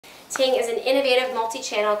Ting is an innovative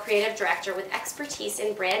multi-channel creative director with expertise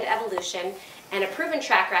in brand evolution and a proven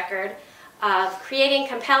track record of creating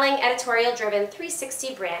compelling, editorial-driven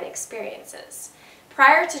 360 brand experiences.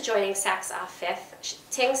 Prior to joining Saks Off Fifth,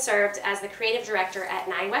 Ting served as the creative director at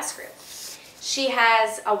 9 West Group. She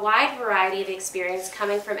has a wide variety of experience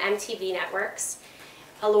coming from MTV Networks,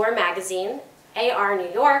 Allure Magazine, AR New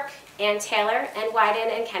York, Ann Taylor, and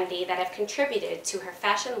Wyden and Kennedy that have contributed to her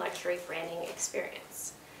fashion luxury branding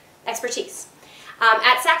expertise. At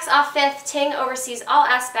Saks Off Fifth, Ting oversees all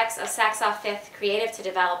aspects of Saks Off Fifth creative to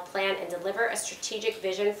develop, plan, and deliver a strategic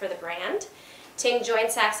vision for the brand. Ting joined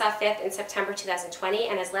Saks Off Fifth in September 2020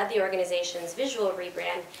 and has led the organization's visual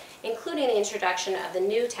rebrand, including the introduction of the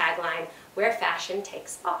new tagline, "Where Fashion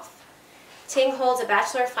Takes Off." Ting holds a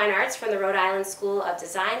Bachelor of Fine Arts from the Rhode Island School of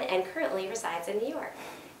Design and currently resides in New York.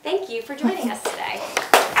 Thank you for joining us today.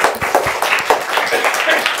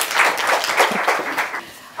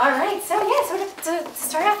 All right, so to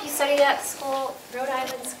start off, you studied at Rhode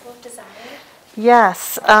Island School of Design.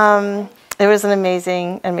 Yes, it was an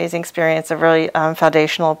amazing experience, a really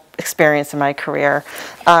foundational experience in my career.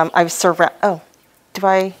 If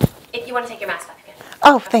you want to take your mask off again.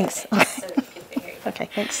 Oh, thanks. Okay. So you can hear you. Okay,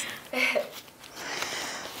 thanks.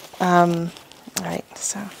 All right,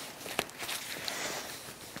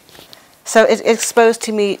 so it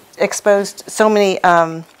exposed so many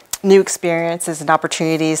new experiences and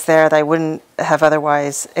opportunities there that I wouldn't have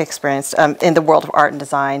otherwise experienced in the world of art and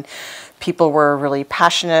design. People were really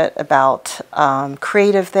passionate about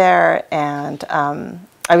creative there, and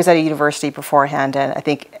I was at a university beforehand, and I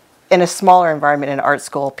think in a smaller environment in art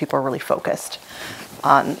school, people are really focused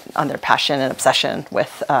on their passion and obsession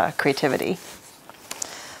with creativity.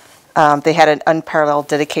 They had an unparalleled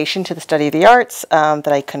dedication to the study of the arts that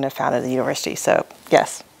I couldn't have found at the university. So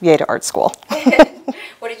yes, yay to art school.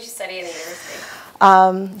 What did you study in the university?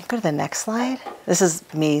 Go to the next slide. This is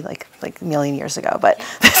me like a million years ago, but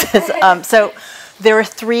this is, so there were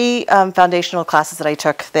 3 foundational classes that I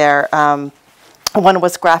took there. One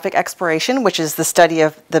was graphic exploration, which is the study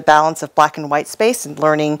of the balance of black and white space and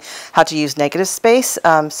learning how to use negative space.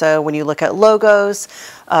 So when you look at logos,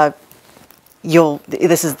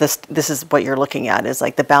 this is what you're looking at, is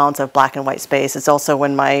like the balance of black and white space. It's also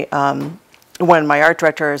when my art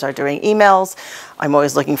directors are doing emails, I'm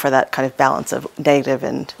always looking for that kind of balance of negative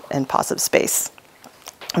and positive space.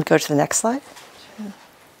 I'll go to the next slide.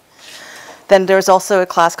 Then there's also a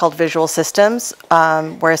class called Visual Systems,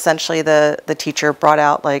 where essentially the teacher brought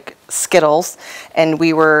out like Skittles, and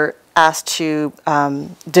we were asked to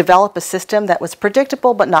develop a system that was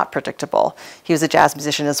predictable but not predictable. He was a jazz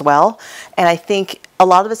musician as well, and I think a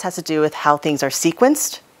lot of this has to do with how things are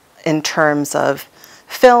sequenced in terms of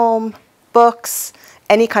film, books,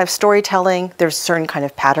 any kind of storytelling. There's a certain kind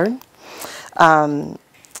of pattern.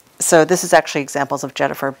 So this is actually examples of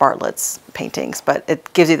Jennifer Bartlett's paintings, but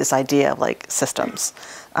it gives you this idea of like systems.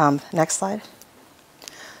 Next slide.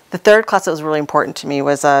 The third class that was really important to me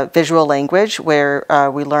was visual language, where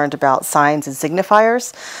we learned about signs and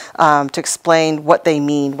signifiers to explain what they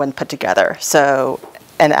mean when put together. So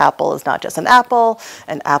an apple is not just an apple.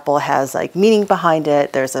 An apple has like meaning behind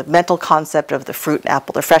it. There's a mental concept of the fruit and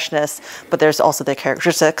apple, the freshness, but there's also the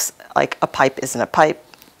characteristics, like a pipe isn't a pipe.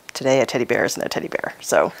 Today, a teddy bear isn't a teddy bear.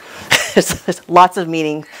 So there's lots of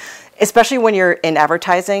meaning, especially when you're in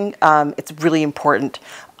advertising. It's really important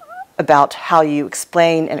about how you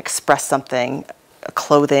explain and express something,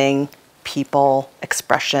 clothing, people,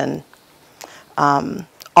 expression, all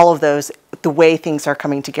of those, the way things are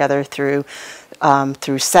coming together through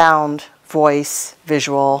sound, voice,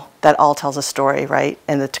 visual, that all tells a story, right?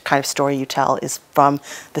 And the kind of story you tell is from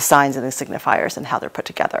the signs and the signifiers and how they're put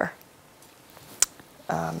together.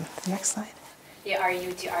 Next slide. Yeah, are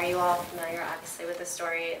you all familiar, obviously, with the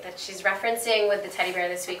story that she's referencing with the teddy bear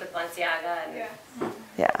this week with Balenciaga? And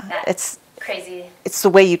yeah, it's crazy. It's the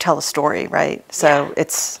way you tell a story, right? So yeah.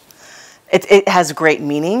 It has great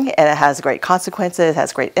meaning, and it has great consequences, it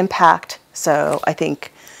has great impact. So I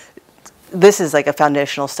think this is like a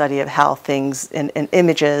foundational study of how things in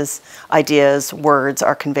images, ideas, words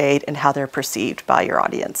are conveyed and how they're perceived by your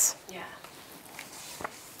audience.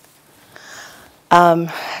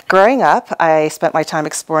 Growing up, I spent my time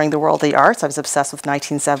exploring the world of the arts. I was obsessed with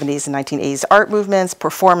 1970s and 1980s art movements,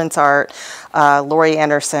 performance art, Laurie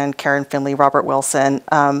Anderson, Karen Finley, Robert Wilson.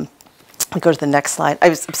 We go to the next slide. I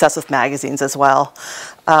was obsessed with magazines as well.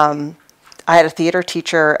 I had a theater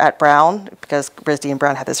teacher at Brown, because RISD and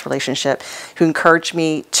Brown had this relationship, who encouraged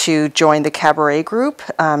me to join the cabaret group,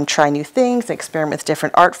 try new things, experiment with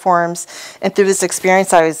different art forms. And through this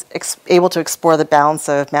experience, I was able to explore the balance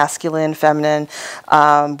of masculine, feminine.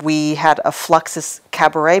 We had a Fluxus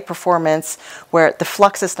cabaret performance where the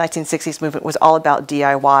Fluxus 1960s movement was all about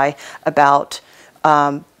DIY, about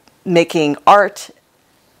making art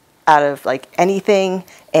out of like anything,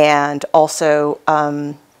 and also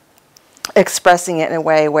expressing it in a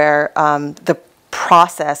way where the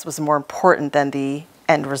process was more important than the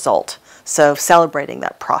end result. So celebrating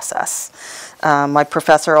that process. My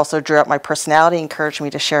professor also drew out my personality, encouraged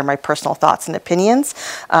me to share my personal thoughts and opinions,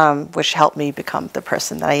 which helped me become the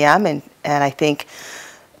person that I am. And I think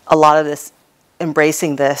a lot of this,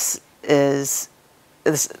 embracing this, is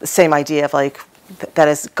the same idea of like, that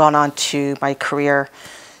has gone on to my career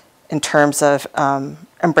in terms of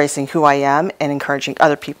embracing who I am and encouraging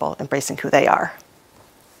other people embracing who they are.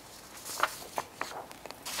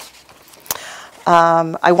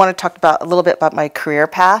 I want to talk about a little bit about my career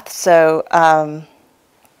path. So,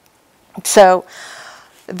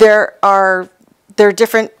 there are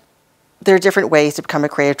different ways to become a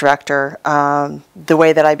creative director. The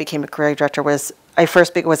way that I became a creative director was, I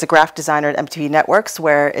first was a graphic designer at MTV Networks,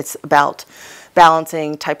 where it's about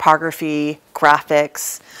balancing typography,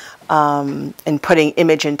 graphics, and putting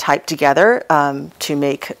image and type together to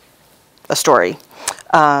make a story,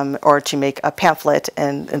 or to make a pamphlet.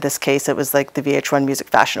 And in this case, it was like the VH1 Music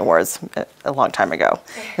Fashion Awards a long time ago.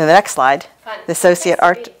 And the next slide,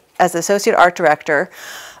 the as associate art director,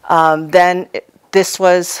 this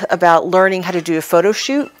was about learning how to do a photo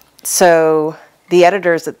shoot. So the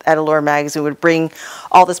editors at Allure Magazine would bring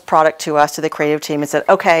all this product to us, to the creative team, and said,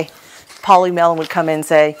 okay, Polly Mellon would come in and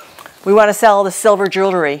say, we want to sell the silver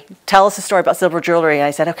jewelry. Tell us a story about silver jewelry. And I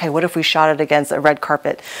said, okay, what if we shot it against a red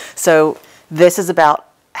carpet? So this is about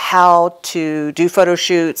how to do photo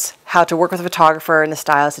shoots, how to work with a photographer and the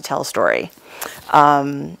stylist to tell a story.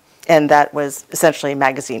 And that was essentially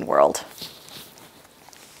magazine world.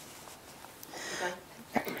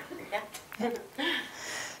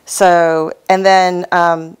 So, and then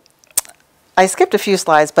I skipped a few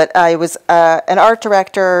slides, but I was an art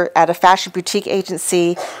director at a fashion boutique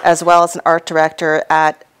agency, as well as an art director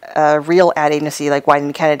at a real ad agency like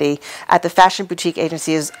Wieden & Kennedy. At the fashion boutique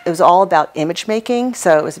agency, it was all about image making.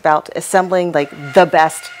 So it was about assembling like the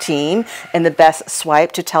best team and the best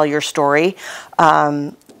swipe to tell your story.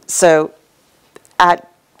 So at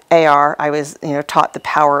AR, I was taught the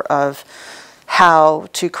power of how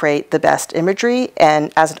to create the best imagery.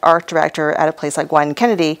 And as an art director at a place like Wieden &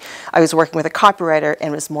 Kennedy, I was working with a copywriter,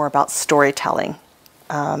 and it was more about storytelling.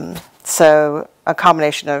 So a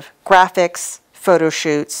combination of graphics, photo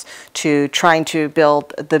shoots, to trying to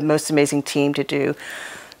build the most amazing team to do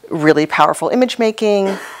really powerful image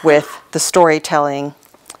making with the storytelling.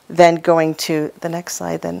 Then going to the next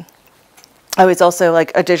slide, then I was also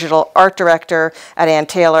like a digital art director at Ann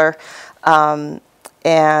Taylor,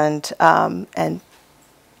 and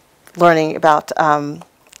learning about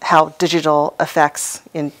how digital affects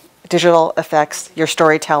your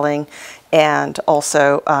storytelling, and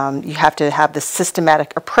also you have to have this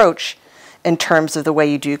systematic approach in terms of the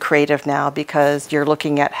way you do creative now, because you're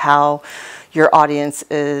looking at how your audience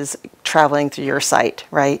is traveling through your site,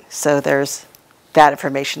 right? So there's that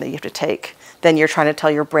information that you have to take. Then you're trying to tell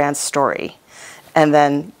your brand story, and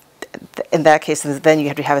then in that case, then you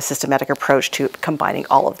have to have a systematic approach to combining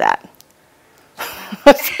all of that.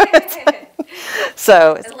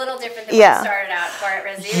 So it's a little different than what you started out for at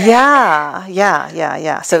RISD.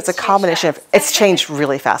 Yeah. So it's a combination of, it's changed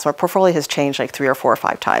really fast. My portfolio has changed like 3 or 4 or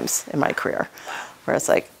 5 times in my career. Wow. Where it's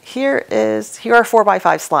like, here are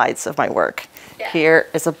 4x5 slides of my work. Yeah. Here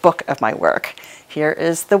is a book of my work. Here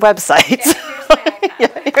is the website.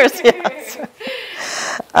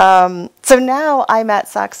 So now I'm at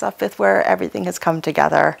Saks Off Fifth, where everything has come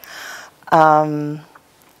together. I'm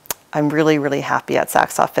really, really happy at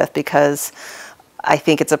Saks Off Fifth, because I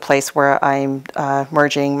think it's a place where I'm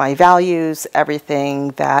merging my values,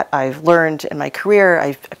 everything that I've learned in my career.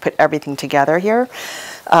 I've put everything together here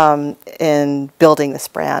in building this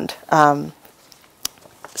brand.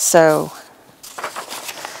 So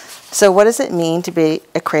what does it mean to be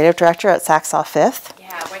a creative director at Saks Off Fifth?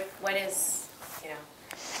 Yeah, what is,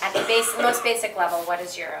 at the most basic level, what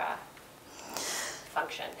is your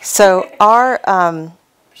function? So our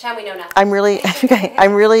pretend we know nothing.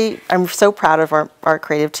 I'm so proud of our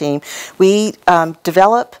creative team. We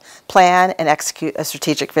develop, plan, and execute a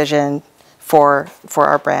strategic vision for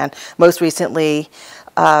our brand. Most recently,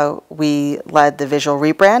 we led the visual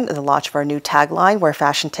rebrand and the launch of our new tagline, "Where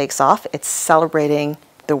Fashion Takes Off." It's celebrating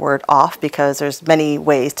the word off, because there's many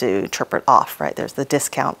ways to interpret off, right? There's the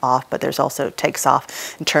discount off, but there's also takes off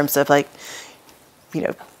in terms of like, you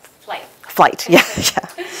know, flight. Yeah, yeah.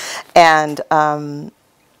 And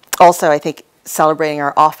also, I think celebrating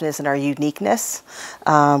our offness and our uniqueness.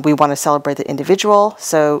 We want to celebrate the individual.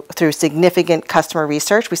 So through significant customer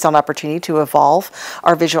research, we saw an opportunity to evolve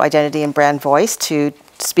our visual identity and brand voice to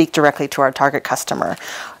speak directly to our target customer.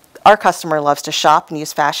 Our customer loves to shop and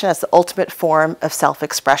use fashion as the ultimate form of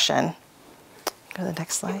self-expression. Go to the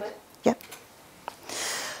next slide. Yep.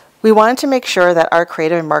 We wanted to make sure that our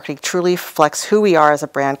creative and marketing truly reflects who we are as a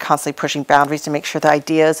brand, constantly pushing boundaries to make sure the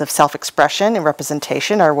ideas of self-expression and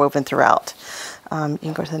representation are woven throughout. You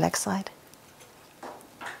can go to the next slide.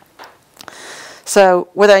 So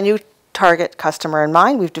with our new target customer in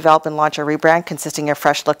mind, we've developed and launched a rebrand consisting of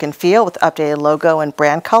fresh look and feel with updated logo and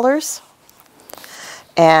brand colors.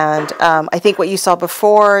 And I think what you saw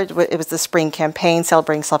before, it was the spring campaign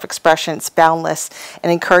celebrating self-expression. It's boundless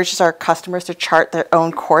and encourages our customers to chart their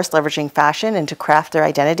own course, leveraging fashion and to craft their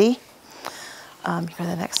identity. You go to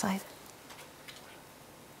the next slide.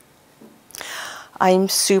 I'm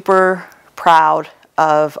super proud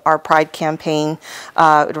of our Pride campaign.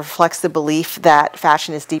 It reflects the belief that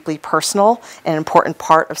fashion is deeply personal and an important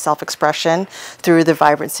part of self-expression through the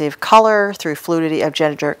vibrancy of color, through fluidity of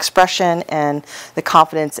gender expression, and the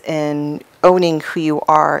confidence in owning who you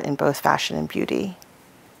are in both fashion and beauty.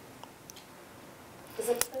 Is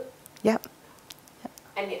it? Yep.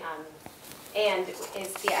 And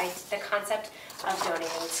is the concept of donating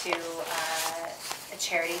to a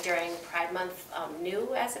charity during Pride Month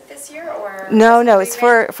new as of this year, or no, it's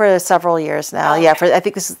for several years now. Oh, yeah, okay. I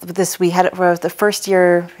think this we had it for the first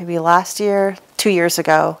year, maybe last year, 2 years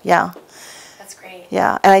ago. Yeah. That's great.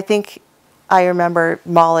 Yeah, and I think I remember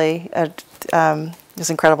Molly. It was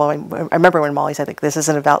incredible. I remember when Molly said, like, "This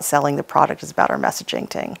isn't about selling the product; it's about our messaging."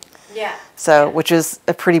 Ting. Yeah. So, yeah. which is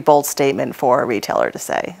a pretty bold statement for a retailer to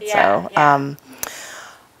say. Yeah, So, yeah.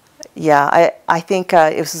 yeah, I think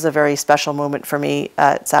this was a very special moment for me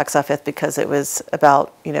at Saks Fifth because it was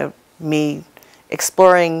about, you know, me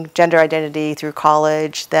exploring gender identity through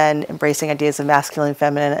college, then embracing ideas of masculine and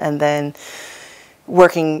feminine, and then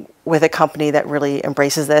working with a company that really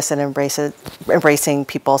embraces this and embracing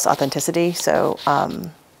people's authenticity. So,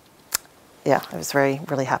 yeah, I was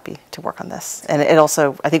really happy to work on this. And it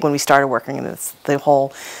also, I think when we started working on this, the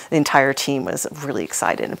entire team was really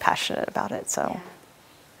excited and passionate about it. So, Yeah.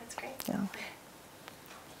 That's great. yeah.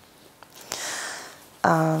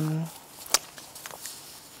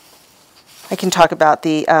 I can talk about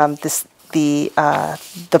the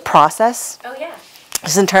process. Oh yeah.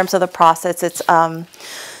 Just in terms of the process, it's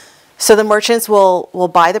so the merchants will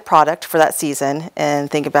buy the product for that season and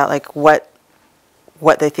think about like what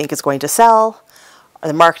they think is going to sell.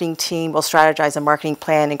 The marketing team will strategize a marketing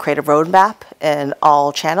plan and create a roadmap in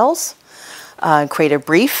all channels. Create a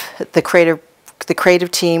brief. The creative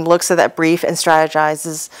team looks at that brief and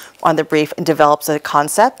strategizes on the brief and develops a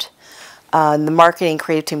concept. The marketing and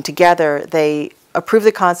creative team together, they approve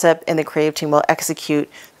the concept, and the creative team will execute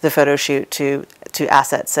the photo shoot to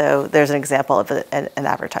assets. So there's an example of an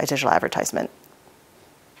digital advertisement.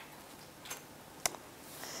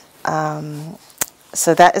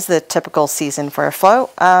 So that is the typical season for a flow.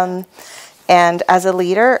 And as a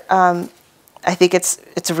leader, I think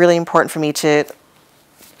it's really important for me to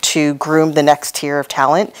groom the next tier of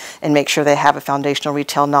talent and make sure they have a foundational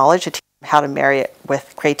retail knowledge to teach them how to marry it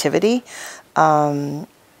with creativity.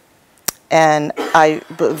 And I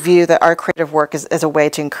view that our creative work as a way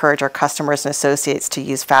to encourage our customers and associates to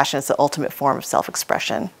use fashion as the ultimate form of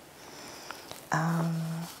self-expression.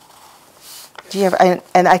 Do you ever,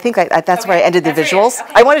 and I think that's where I ended the visuals.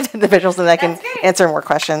 Okay. I wanted to do the visuals, and I can answer more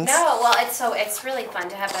questions. No, well, it's really fun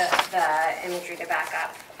to have the imagery to back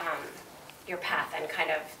up your path and kind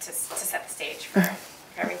of to set the stage for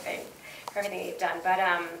everything you've done. But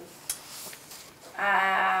I'm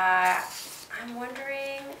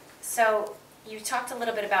wondering. So you talked a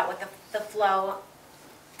little bit about what the flow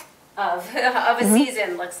of a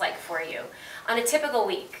season looks like for you. On a typical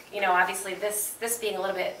week, you know, obviously this being a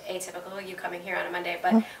little bit atypical, you coming here on a Monday,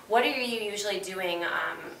 but what are you usually doing,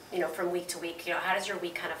 you know, from week to week? You know, how does your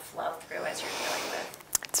week kind of flow through as you're dealing with?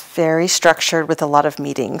 It's very structured with a lot of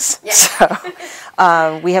meetings. Yeah.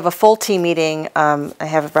 So we have a full team meeting. I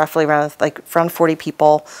have roughly around 40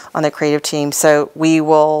 people on the creative team. So we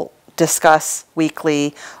will discuss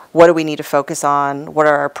weekly, what do we need to focus on? What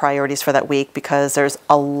are our priorities for that week? Because there's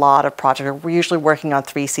a lot of projects. We're usually working on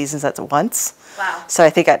 3 seasons at once. Wow. So I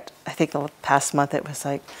think the past month it was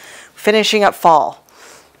like finishing up fall,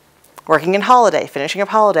 working in holiday, finishing up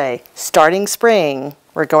holiday, starting spring,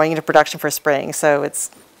 we're going into production for spring, so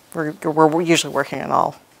we're usually working on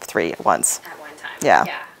all 3 at once. At one time. Yeah.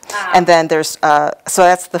 Yeah. And then there's, so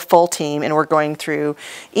that's the full team, and we're going through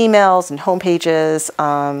emails and homepages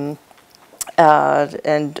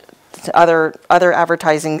and other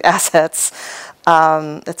advertising assets.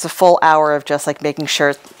 It's a full hour of just like making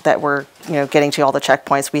sure that we're getting to all the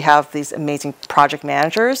checkpoints. We have these amazing project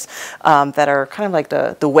managers that are kind of like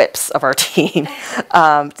the whips of our team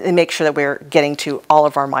and make sure that we're getting to all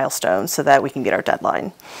of our milestones so that we can meet our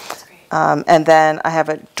deadline. And then I have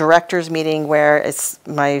a directors meeting where it's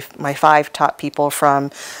my 5 top people from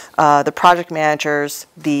the project managers,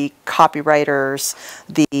 the copywriters,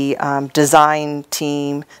 the design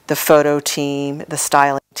team, the photo team, the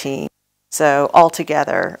styling team. So all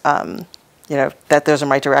together, that those are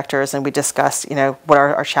my directors, and we discuss, what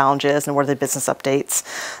are our challenges and what are the business updates.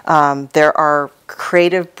 There are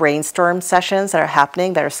creative brainstorm sessions that are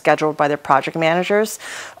happening that are scheduled by the project managers.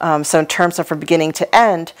 So in terms of from beginning to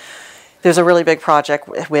end, there's a really big project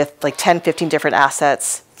with like 10, 15 different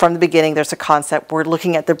assets. From the beginning, there's a concept. We're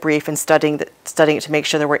looking at the brief and studying it to make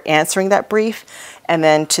sure that we're answering that brief. And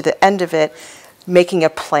then to the end of it, making a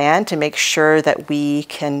plan to make sure that we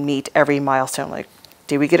can meet every milestone. Like,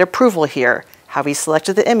 did we get approval here? Have we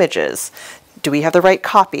selected the images? Do we have the right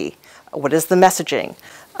copy? What is the messaging?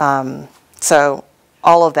 So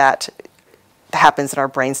all of that happens in our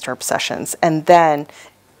brainstorm sessions. And then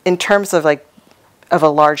in terms of of a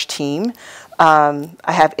large team, I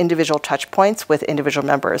have individual touch points with individual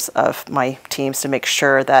members of my teams to make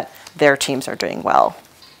sure that their teams are doing well.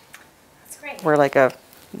 That's great. We're like a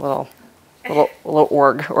little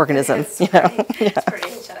organism, It's pretty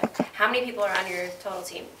each other. How many people are on your total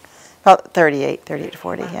team? About 38 to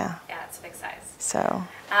 40, yeah. Yeah, it's a big size. So.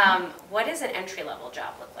 What does an entry-level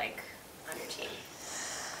job look like on your team?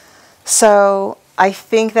 So I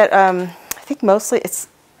think that, mostly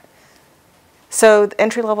so the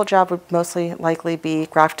entry-level job would mostly likely be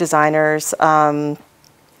graphic designers.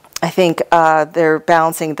 I think they're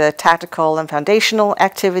balancing the tactical and foundational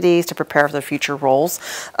activities to prepare for the future roles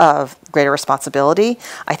of greater responsibility.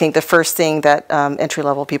 I think the first thing that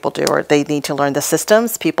entry-level people do, or they need to learn the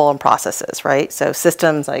systems, people, and processes, right? So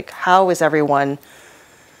systems like how is everyone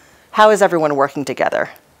working together?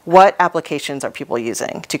 What applications are people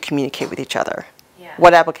using to communicate with each other? Yeah.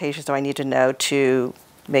 What applications do I need to know to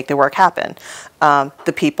make the work happen?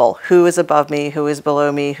 The people, who is above me, who is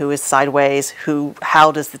below me, who is sideways,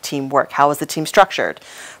 how does the team work? How is the team structured?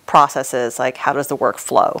 Processes, like how does the work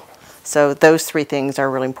flow? So those 3 things are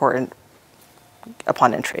really important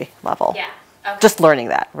upon entry level. Yeah. Okay. Just learning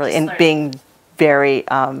that, really, and being very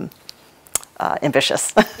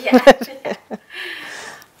ambitious. Yeah.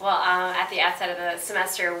 Well, at the outset of the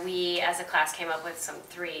semester, we as a class came up with some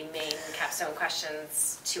 3 main capstone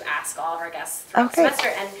questions to ask all of our guests throughout the semester.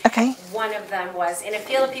 And one of them was, in a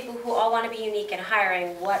field of people who all want to be unique in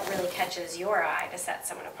hiring, what really catches your eye to set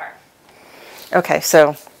someone apart? Okay,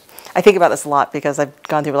 so I think about this a lot because I've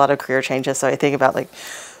gone through a lot of career changes. So I think about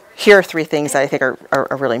here are 3 things that I think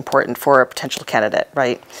are really important for a potential candidate,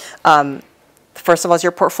 right? First of all is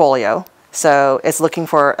your portfolio. So it's looking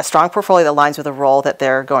for a strong portfolio that aligns with the role that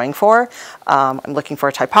they're going for. I'm looking for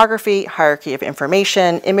typography, hierarchy of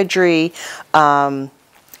information, imagery, and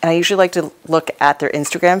I usually like to look at their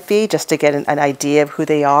Instagram feed just to get an idea of who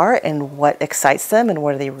they are and what excites them and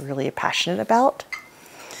what are they really passionate about.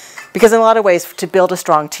 Because in a lot of ways, to build a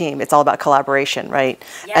strong team, it's all about collaboration, right?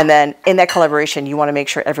 Yeah. And then in that collaboration, you want to make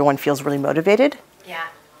sure everyone feels really motivated. Yeah.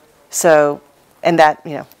 So, and that,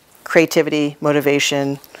 creativity,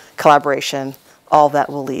 motivation, collaboration, all that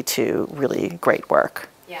will lead to really great work.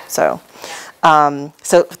 Yeah. So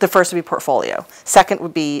the first would be portfolio. Second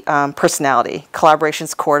would be personality. Collaboration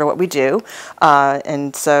is core to what we do,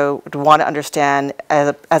 and so we want to understand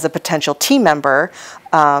as a potential team member,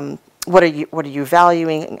 what are you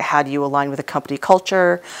valuing? How do you align with the company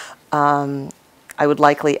culture? I would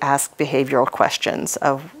likely ask behavioral questions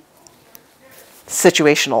of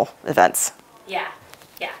situational events. Yeah.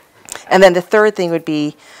 Yeah. And then the third thing would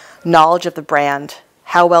be knowledge of the brand.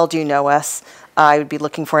 How well do you know us? I would be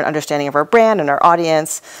looking for an understanding of our brand and our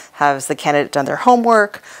audience. Has the candidate done their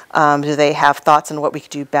homework? Do they have thoughts on what we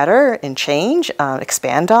could do better and change,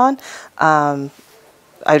 expand on?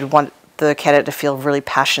 I'd want the candidate to feel really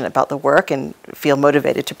passionate about the work and feel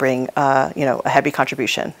motivated to bring a heavy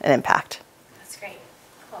contribution and impact. That's great.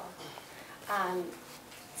 Cool.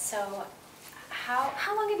 So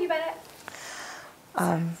how long have you been at?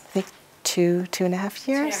 I think 2.5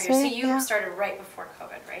 years. So you started right before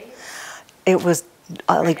COVID, right? It was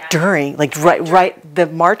right the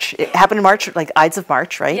March. It happened in March, like Ides of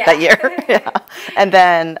March, right? Yeah. That year. Yeah. And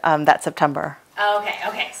then that September. Oh,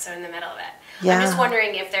 okay, so in the middle of it. Yeah. I'm just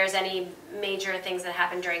wondering if there's any major things that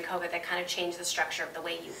happened during COVID that kind of changed the structure of the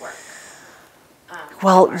way you work.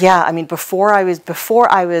 Well, yeah, I mean, before I was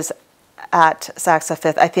at Saks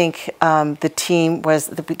Fifth, I think the team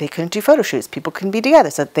they couldn't do photo shoots. People couldn't be together,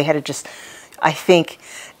 so they had to just, I think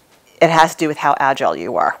it has to do with how agile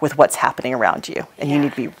you are with what's happening around you. And you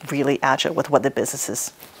need to be really agile with what the business is,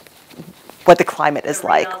 what the climate is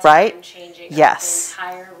like, right? Changing yes. The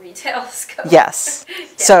entire retail scope. Yes. Yeah.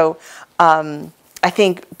 So I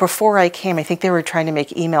think before I came, I think they were trying to make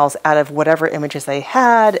emails out of whatever images they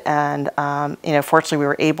had. And, fortunately we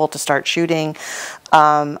were able to start shooting.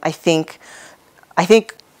 I think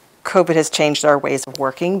COVID has changed our ways of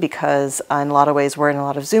working because in a lot of ways we're in a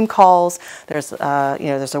lot of Zoom calls. There's,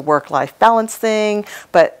 there's a work-life balance thing,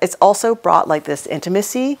 but it's also brought like this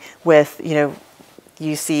intimacy with,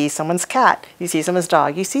 you see someone's cat, you see someone's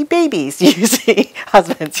dog, you see babies, you see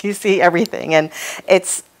husbands, you see everything. And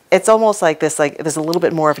it's almost like this, like there's a little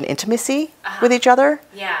bit more of an intimacy with each other.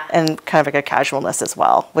 Yeah. And kind of like a casualness as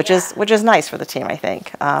well, which is nice for the team, I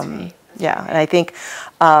think. Yeah, and I think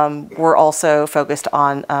we're also focused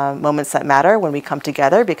on moments that matter when we come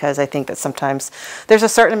together, because I think that sometimes there's a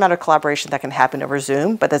certain amount of collaboration that can happen over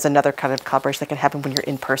Zoom, but there's another kind of collaboration that can happen when you're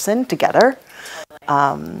in person together.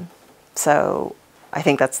 So I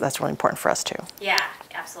think that's really important for us too. Yeah,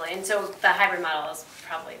 absolutely. And so the hybrid model is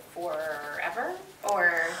probably forever, or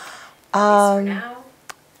at least for now?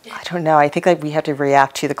 I don't know. I think like we have to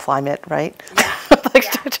react to the climate, right? Yeah.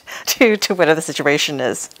 To whatever the situation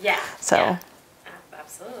is. Yeah. So. Yeah.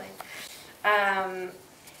 Absolutely.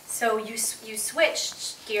 So you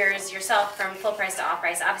switched gears yourself from full price to off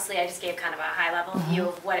price. Obviously, I just gave kind of a high level view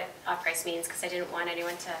of what off price means because I didn't want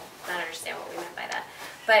anyone to not understand what we meant by that.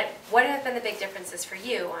 But what have been the big differences for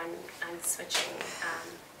you on switching?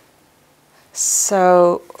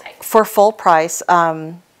 So for full price,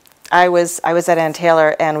 I was at Ann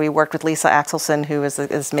Taylor, and we worked with Lisa Axelson, who is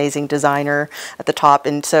this amazing designer at the top.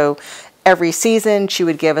 And so every season she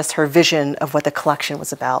would give us her vision of what the collection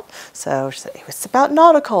was about. So she said, it was about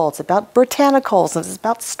nautical, it's about botanicals, it's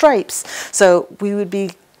about stripes. So we would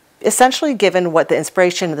be essentially given what the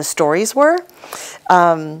inspiration of the stories were.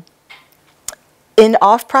 In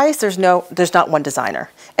off-price, there's not one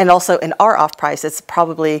designer. And also in our off-price, it's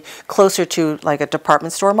probably closer to like a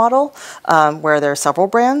department store model where there are several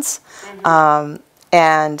brands.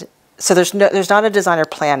 And so there's not a designer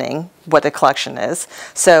planning what the collection is.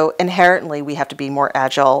 So inherently, we have to be more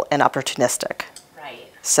agile and opportunistic. Right.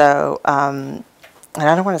 So, and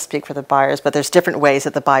I don't want to speak for the buyers, but there's different ways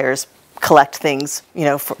that the buyers collect things,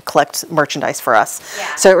 collect merchandise for us.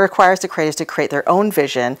 Yeah. So it requires the creators to create their own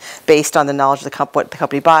vision based on the knowledge of what the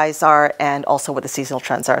company buys are and also what the seasonal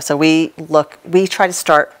trends are. So we try to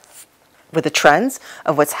start with the trends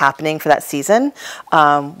of what's happening for that season.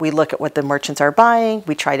 We look at what the merchants are buying.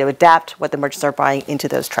 We try to adapt what the merchants are buying into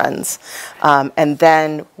those trends. And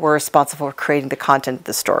then we're responsible for creating the content,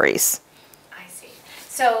 the stories.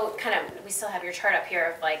 So kind of, we still have your chart up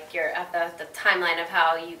here of like the timeline of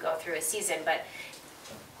how you go through a season, but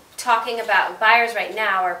talking about buyers right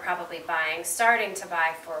now are probably starting to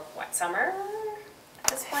buy for what, summer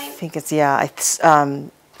at this point? I think it's,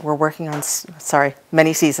 we're working on,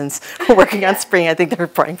 many seasons. We're working on spring. I think they're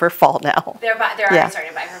buying for fall now. They're already starting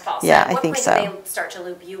to buy for fall. So yeah, at what I think point so. do they start to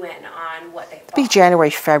loop you in on what they bought? It'll be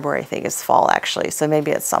January, February, I think is fall actually. So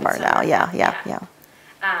maybe it's summer now. Yeah.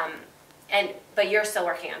 But you're still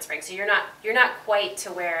working on spring, so you're not quite to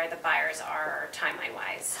where the buyers are timeline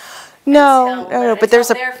wise. No, but there's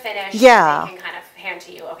they're finished. Yeah. They can kind of hand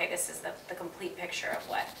to you. Okay, this is the complete picture of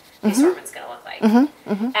what the assortment's going to look like. And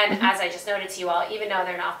as I just noted to you all, even though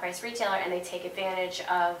they're an off-price retailer and they take advantage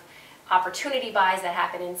of opportunity buys that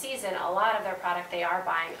happen in season, a lot of their product they are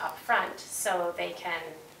buying up front, so they can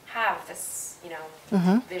have this,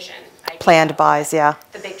 vision. Planned buys, yeah.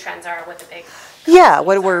 The big trends are what the big. Yeah,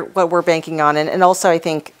 what we're banking on, and also I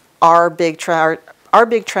think our big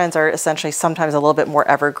trends are essentially sometimes a little bit more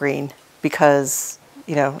evergreen because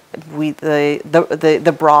the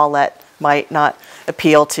bralette might not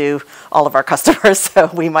appeal to all of our customers, so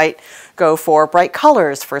we might go for bright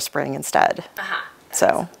colors for spring instead.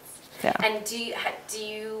 So, yeah. And do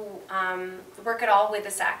you work at all with the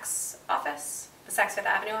Saks office, the Saks Fifth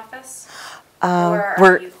Avenue office?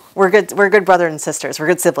 We're good brother and sisters. We're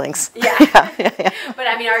good siblings. Yeah. yeah. But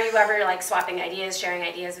I mean, are you ever like swapping ideas, sharing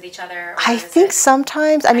ideas with each other? I think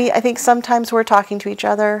sometimes. I think sometimes we're talking to each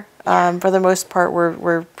other. For the most part,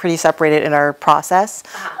 we're pretty separated in our process.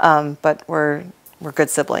 But we're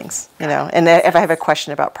good siblings, And if I have a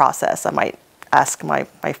question about process, I might ask my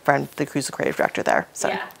friend, who's the creative director there. So.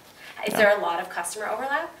 Yeah. Is there a lot of customer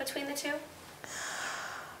overlap between the two?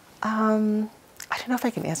 I don't know if I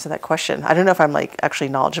can answer that question. I don't know if I'm like actually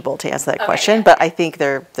knowledgeable to answer that Okay, question, yeah. but I think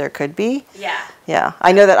there could be. Yeah. Yeah,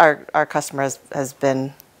 I know that our customer has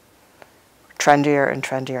been trendier and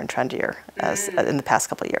trendier and trendier as in the past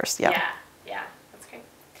couple of years. Yeah. Yeah. Yeah. That's great.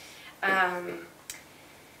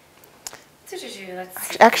 Let's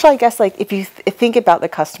see. Actually, I guess like if you think about the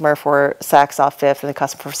customer for Saks Off Fifth and the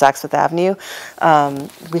customer for Saks Fifth Avenue,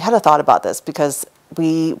 we had a thought about this because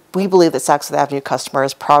we believe that Saks Fifth Avenue customer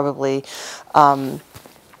is probably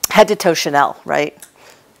head to toe Chanel, right?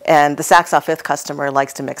 And the Saks Off Fifth customer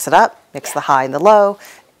likes to mix it up, mix the high and the low,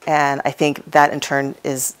 and I think that in turn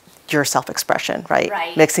is your self-expression, right?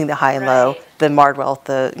 Right. Mixing the high and low, the Mardwell,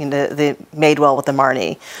 the Madewell with the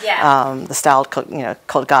Marnie, the styled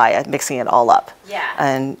coat guy, mixing it all up,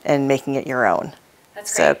 and making it your own.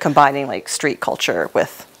 That's so great. combining like street culture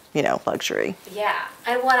with luxury. Yeah,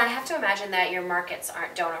 and one I have to imagine that your markets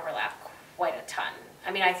don't overlap quite a ton.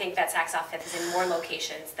 I mean, I think that Saks Off Fifth is in more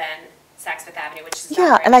locations than Saks Fifth Avenue, which is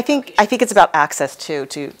and I think it's about access too.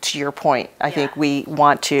 To your point, I think we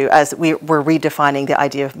want to, as we're redefining the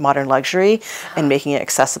idea of modern luxury and making it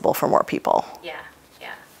accessible for more people. Yeah,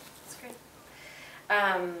 that's great.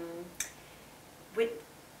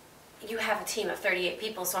 You have a team of 38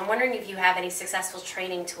 people, so I'm wondering if you have any successful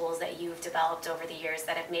training tools that you've developed over the years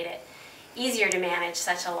that have made it easier to manage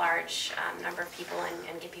such a large number of people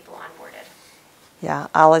and get people onboarded. Yeah,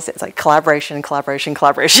 I always say it's like collaboration,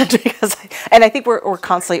 because, and I think we're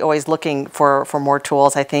constantly always looking for more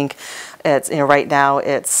tools. I think it's right now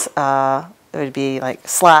it would be like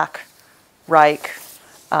Slack, Rike,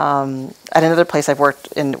 at another place I've worked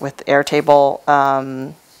with Airtable,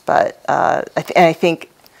 but I think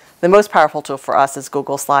the most powerful tool for us is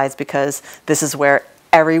Google Slides because this is where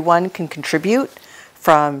everyone can contribute.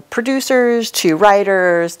 From producers to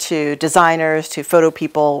writers to designers to photo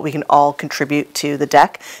people, we can all contribute to the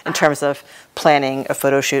deck in terms of planning a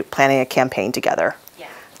photo shoot, planning a campaign together. Yeah.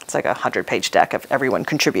 It's like a 100-page deck of everyone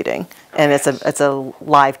contributing, and it's a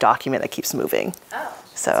live document that keeps moving. Oh.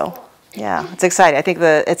 So, cool. Yeah, it's exciting. I think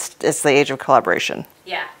it's the age of collaboration.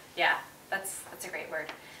 Yeah, that's a great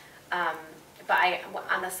word. But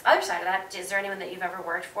on the other side of that, is there anyone that you've ever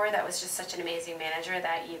worked for that was just such an amazing manager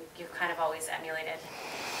that you kind of always emulated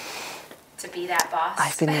to be that boss?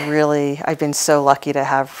 I've been so lucky to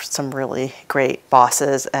have some really great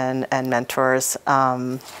bosses and mentors.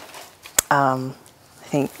 I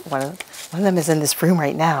think one of them is in this room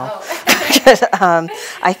right now. Oh.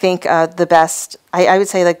 I think I would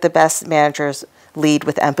say like the best managers lead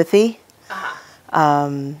with empathy,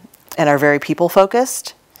 and are very people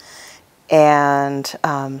focused. And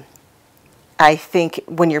I think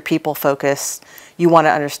when you're people focused, you want to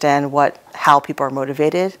understand how people are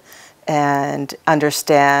motivated and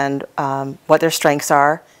understand what their strengths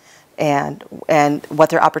are and what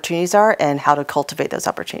their opportunities are and how to cultivate those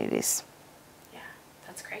opportunities. Yeah,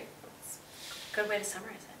 that's great. That's a good way to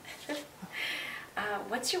summarize it.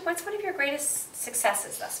 What's one of your greatest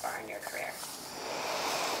successes thus far in your career?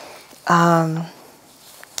 I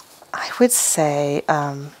would say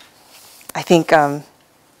I think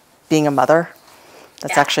being a mother.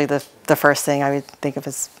 That's actually the first thing I would think of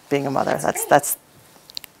as being a mother. That's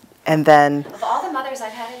and then of all the mothers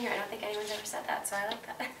I've had in here, I don't think anyone's ever said that, so I like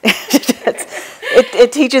that.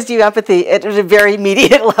 it teaches you empathy at a very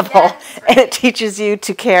immediate level, and it teaches you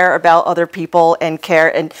to care about other people and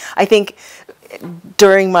care. And I think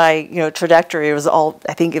during my trajectory, it was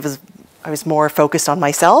I was more focused on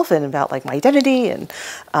myself and about like my identity, and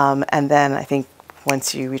then I think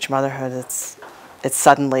once you reach motherhood, it's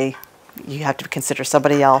suddenly you have to consider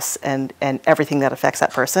somebody else and everything that affects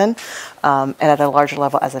that person. And at a larger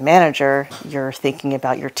level, as a manager, you're thinking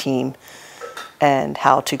about your team and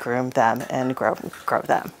how to groom them and grow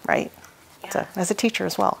them, right? Yeah. So as a teacher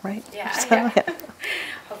as well, right? Yeah. So, yeah.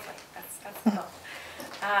 Hopefully, that's cool.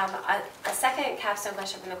 A second capstone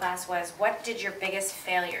question from the class was, what did your biggest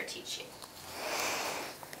failure teach you?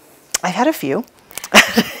 I've had a few.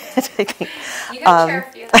 You can share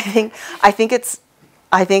a few.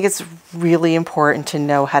 I think it's really important to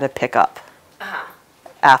know how to pick up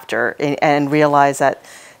after and realize that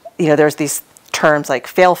there's these terms like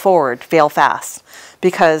fail forward, fail fast,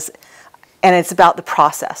 and it's about the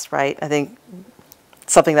process, right? I think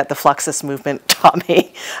something that the Fluxus movement taught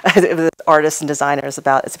me as artists and designers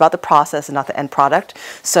it's about the process and not the end product.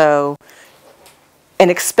 So, and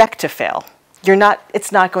expect to fail.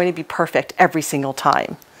 It's not going to be perfect every single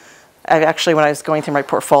time. Actually, when I was going through my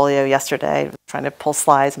portfolio yesterday, trying to pull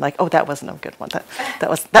slides, I'm like, oh, that wasn't a good one. That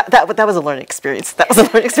was a learning experience. That was a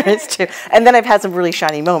learning experience too. And then I've had some really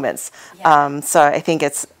shiny moments. Yeah. So I think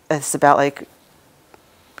it's about like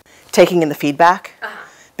taking in the feedback,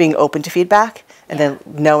 being open to feedback, and then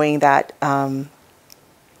knowing that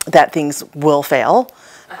that things will fail,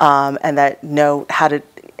 and that know how to.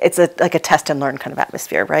 It's like a test and learn kind of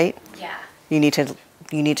atmosphere, right? Yeah. You need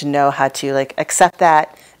to know how to like accept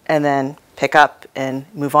that, and then pick up and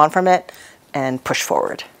move on from it, and push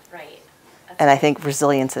forward. Right. And I think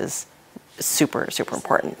resilience is super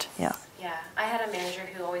important. Yeah. Yeah. I had a manager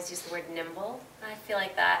who always used the word nimble, and I feel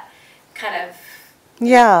like that kind of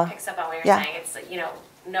picks up on what you're saying. It's like,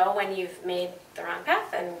 know when you've made the wrong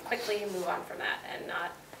path and quickly move on from that and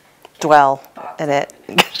not Dwell in it.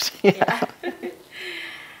 Yeah.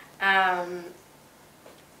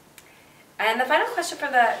 And the final question for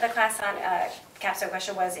the class on capstone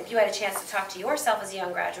question was, if you had a chance to talk to yourself as a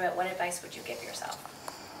young graduate, what advice would you give yourself?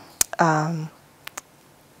 I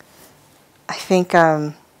think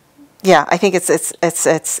I think it's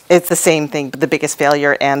the same thing. The biggest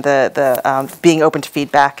failure and the being open to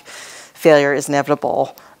feedback. Failure is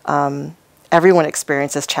inevitable. Everyone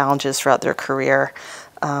experiences challenges throughout their career.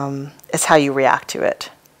 It's how you react to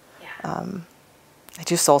it. Yeah. I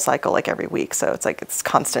do Soul Cycle like every week, so it's like it's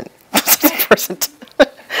constant person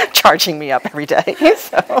charging me up every day.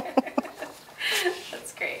 So.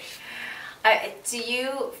 That's great.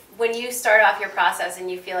 When you start off your process and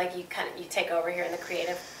you feel like you take over here in the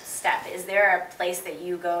creative step, is there a place that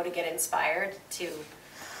you go to get inspired to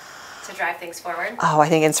drive things forward? Oh, I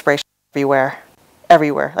think inspiration everywhere.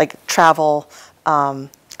 Like travel. I'm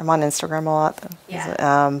on Instagram a lot.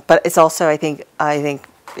 Yeah. But it's also I think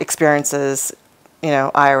experiences.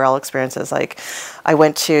 IRL experiences. Like I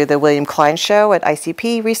went to the William Klein show at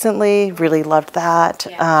ICP recently, really loved that.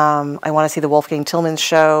 Yeah. I want to see the Wolfgang Tillman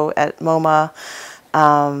show at MoMA.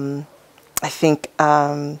 I think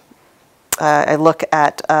I look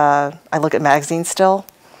at magazines still.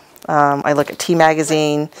 I look at T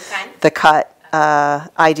Magazine, The Cut,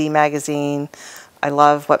 ID Magazine. I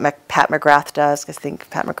love what Pat McGrath does. I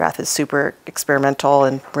think Pat McGrath is super experimental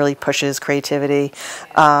and really pushes creativity.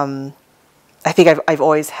 I think I've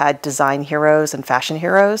always had design heroes and fashion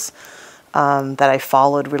heroes that I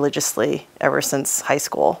followed religiously ever since high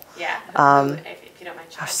school. Yeah, if you don't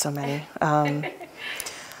mind sharing. So many.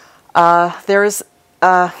 There's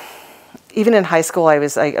even in high school I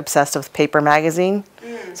was obsessed with Paper Magazine,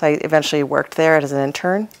 so I eventually worked there as an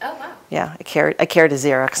intern. Oh wow! Yeah, I carried a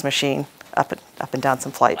Xerox machine up and down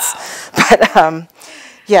some flights. Wow.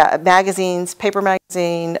 But magazines, Paper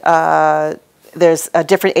Magazine. There's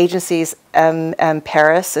different agencies.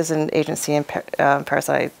 Paris is an agency in Paris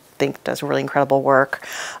that I think does really incredible work.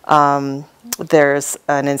 There's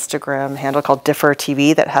an Instagram handle called Differ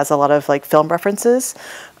TV that has a lot of like film references.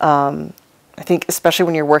 I think especially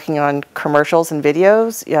when you're working on commercials and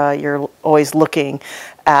videos, you're always looking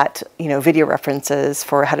at video references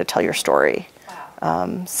for how to tell your story.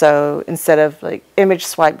 Wow. So instead of like image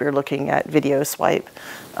swipe, you're looking at video swipe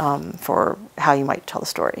for how you might tell the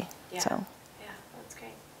story. Yeah. So. That's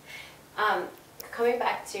great. Coming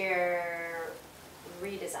back to your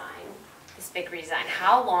redesign, this big redesign,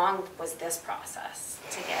 how long was this process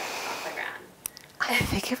to get off the ground? I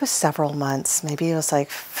think it was several months. Maybe it was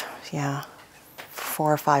like,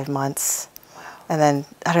 4 or 5 months. Wow. And then,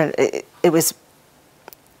 I don't know, it was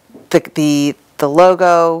the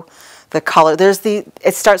logo, the color.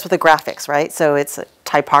 It starts with the graphics, right? So it's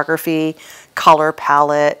typography, color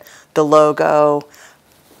palette, the logo,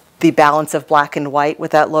 the balance of black and white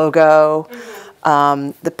with that logo,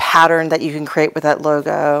 the pattern that you can create with that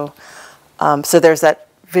logo. So there's that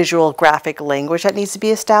visual graphic language that needs to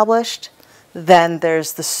be established. Then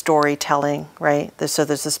there's the storytelling, right? So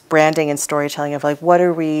there's this branding and storytelling of like, what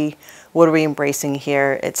are we embracing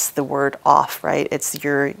here? It's the word off, right? It's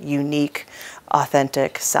your unique,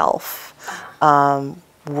 authentic self.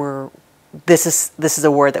 This is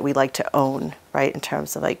a word that we like to own, right? In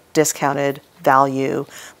terms of like discounted value,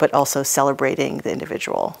 but also celebrating the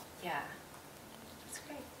individual. Yeah, that's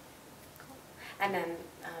great. Cool. And then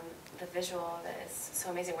the visual of it is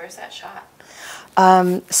so amazing. Where's that shot?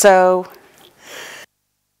 So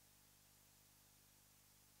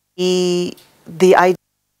the idea,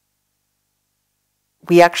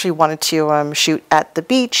 we actually wanted to shoot at the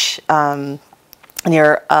beach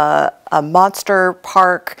near a monster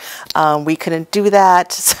park. We couldn't do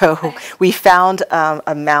that, so we found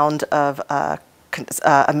a mound of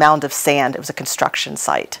sand. It was a construction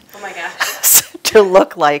site. Oh my gosh! To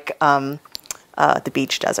look like the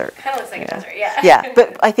beach desert. Kind of looks like a desert, yeah. Yeah,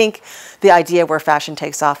 but I think the idea where fashion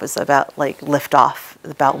takes off is about like lift off,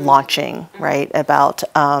 about launching, right? About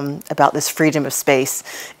this freedom of space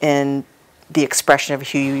in the expression of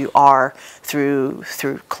who you are through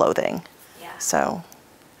clothing. Yeah. So.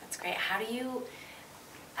 That's great.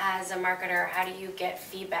 as a marketer, how do you get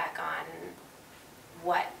feedback on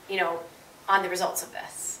what, on the results of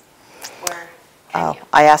this? Or can you?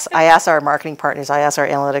 I ask our marketing partners, I ask our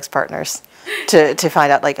analytics partners to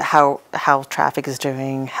find out like how traffic is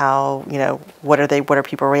doing, how, what are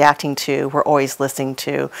people reacting to. We're always listening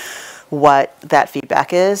to what that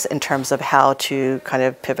feedback is in terms of how to kind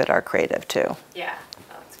of pivot our creative too. Yeah,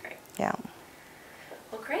 oh, that's great. Yeah.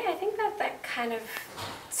 Well, great. I think that kind of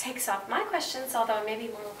takes off my questions, although maybe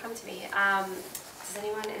more will come to me. Does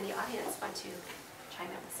anyone in the audience want to chime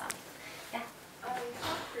in with some? Yeah. You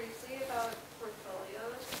talked briefly about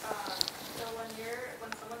portfolios. So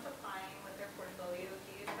when someone's applying with their portfolio,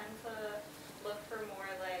 do you tend to look for more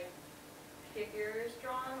like figures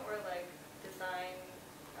drawn or like design,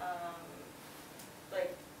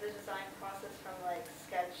 like the design process from like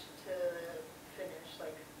sketch to finish,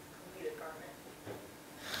 like completed garment?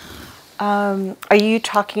 Are you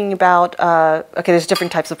talking about, okay, there's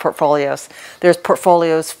different types of portfolios. There's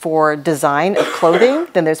portfolios for design of clothing,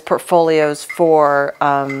 then there's portfolios for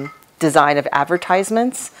design of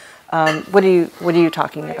advertisements. What are you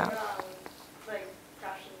talking about? Like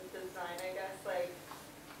fashion design, I guess. Like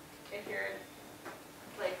if you're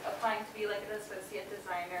like applying to be like an associate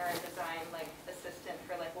designer or design like assistant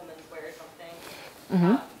for like women's wear or something, do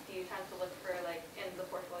you tend to look for like in the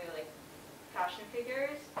portfolio like fashion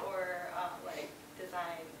figures or like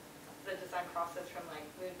the design process from like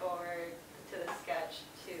mood board to the sketch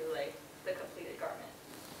to like the completed garment?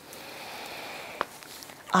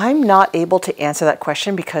 I'm not able to answer that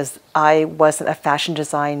question because I wasn't a fashion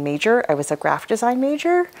design major. I was a graphic design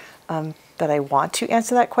major, but I want to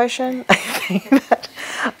answer that question. I think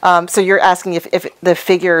that, so you're asking if the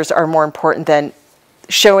figures are more important than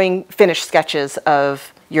showing finished sketches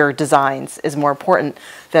of your designs is more important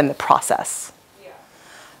than the process.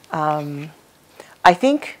 Yeah. I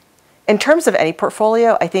think in terms of any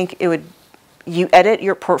portfolio, I think you edit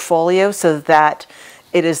your portfolio so that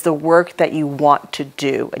it is the work that you want to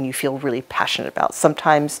do and you feel really passionate about.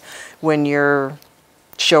 Sometimes when you're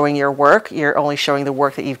showing your work, you're only showing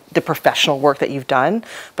the professional work that you've done,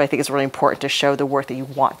 but I think it's really important to show the work that you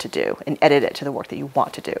want to do and edit it to the work that you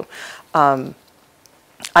want to do.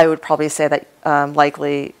 I would probably say that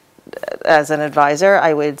likely as an advisor,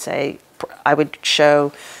 I would say I would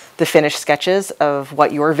show the finished sketches of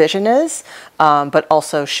what your vision is, but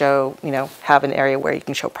also show, have an area where you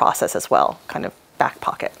can show process as well, kind of back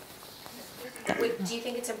pocket. Do you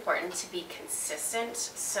think it's important to be consistent?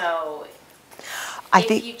 So I if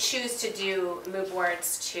think you choose to do mood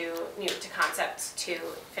boards to concept to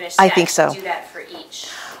finish sketch, I think so. Do that for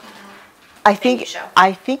each. I think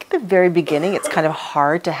at the very beginning it's kind of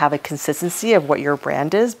hard to have a consistency of what your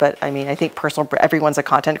brand is, but I mean I think everyone's a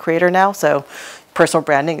content creator now, so personal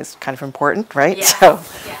branding is kind of important, right? Yeah. So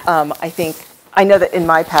Yeah. I know that in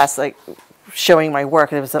my past, like showing my work,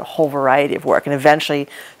 there was a whole variety of work, and eventually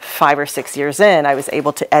 5 or 6 years in, I was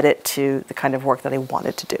able to edit to the kind of work that I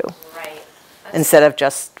wanted to do. Right. Instead of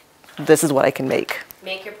just, this is what I can make.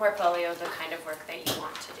 Make your portfolio the kind of work that you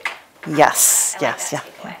want to do. Yes, I yes, like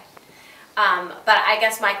that takeaway. But I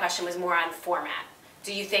guess my question was more on format.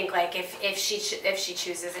 Do you think like if she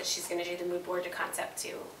chooses that she's going to do the mood board to concept to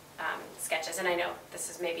sketches, and I know this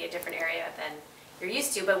is maybe a different area than you're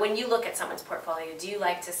used to, but when you look at someone's portfolio, do you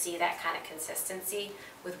like to see that kind of consistency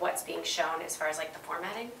with what's being shown as far as like the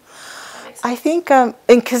formatting? Does that make sense? I think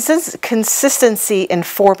in consistency in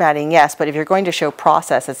formatting, yes, but if you're going to show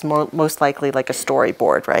process, it's most likely like a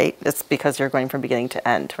storyboard, right? It's because you're going from beginning to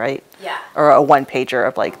end, right? Yeah. Or a one-pager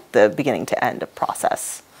of like the beginning to end of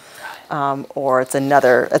process. Got it. Or it's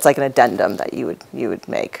like an addendum that you would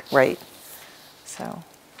make, right? So.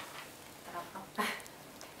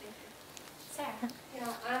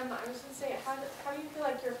 I was going to say, how do you feel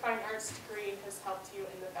like your fine arts degree has helped you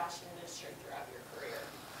in the fashion industry throughout your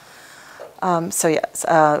career? So yes,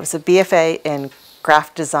 it was a BFA in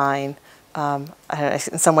graphic design.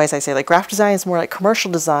 In some ways I say like graphic design is more like commercial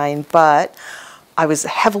design, but I was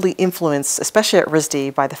heavily influenced, especially at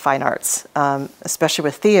RISD, by the fine arts, especially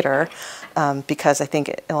with theater, because I think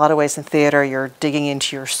in a lot of ways in theater you're digging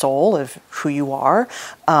into your soul of who you are.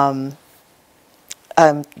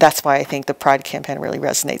 That's why I think the Pride campaign really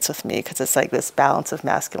resonates with me, because it's like this balance of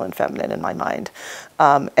masculine and feminine in my mind.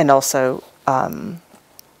 And also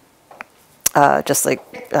just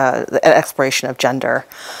like the exploration of gender.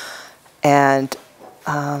 And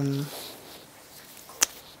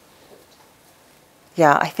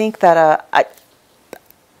yeah, I think that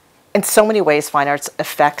in so many ways fine arts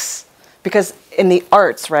affects, because in the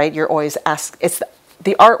arts, right, you're always asked,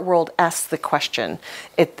 the art world asks the question.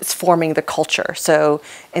 It's forming the culture. So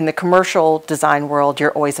in the commercial design world, you're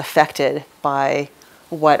always affected by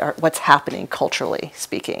what's happening culturally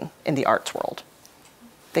speaking in the arts world.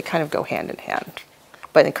 They kind of go hand in hand.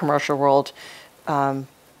 But in the commercial world,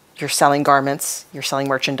 you're selling garments, you're selling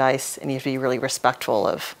merchandise, and you have to be really respectful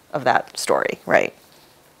of that story, right?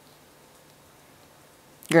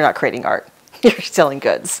 You're not creating art. You're selling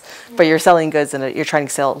goods, but you're selling goods and you're trying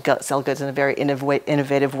to sell goods in a very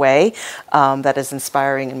innovative way that is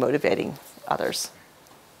inspiring and motivating others.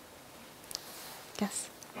 Yes.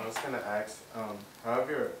 I was going to ask, how have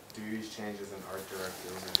your duties changed as an art director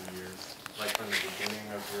over the years? Like from the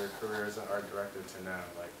beginning of your career as an art director to now,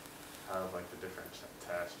 like how have like the different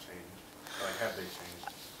tasks changed? Like have they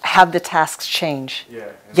changed? Have the tasks changed?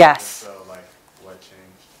 Yeah. Yes. So like what changed?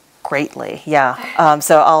 Greatly, yeah.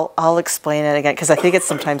 So I'll explain it again because I think it's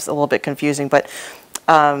sometimes a little bit confusing. But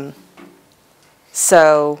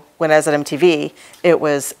so when I was at MTV, it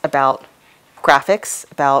was about graphics,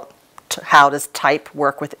 about how does type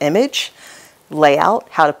work with image, layout,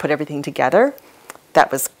 how to put everything together.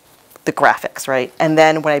 That was the graphics, right? And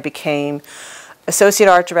then when I became associate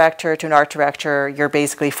art director to an art director, you're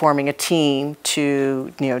basically forming a team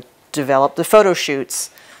to, develop the photo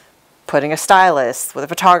shoots, putting a stylist with a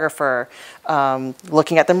photographer,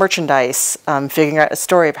 looking at the merchandise, figuring out a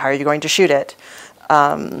story of how are you going to shoot it.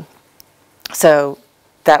 So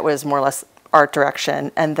that was more or less art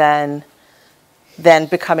direction. And then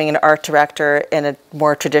becoming an art director in a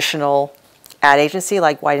more traditional ad agency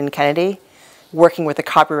like White & Kennedy, working with a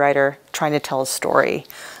copywriter, trying to tell a story.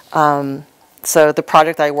 So the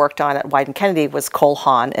project I worked on at White & Kennedy was Cole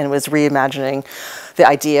Haan, and was reimagining the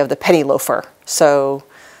idea of the penny loafer. So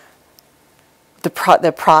the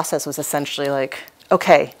process was essentially like,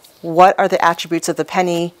 okay, what are the attributes of the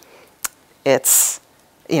penny? It's,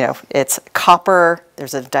 it's copper.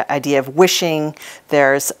 There's an idea of wishing.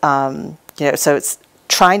 There's, so it's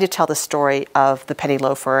trying to tell the story of the penny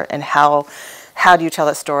loafer and how do you tell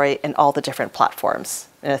that story in all the different platforms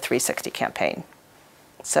in a 360 campaign.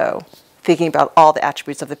 So thinking about all the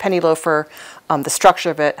attributes of the penny loafer, the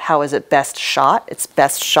structure of it, how is it best shot? It's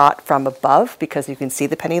best shot from above because you can see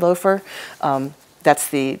the penny loafer. That's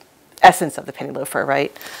the essence of the penny loafer,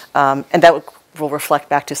 right? And that will reflect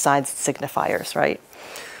back to signs and signifiers, right?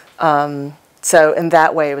 So in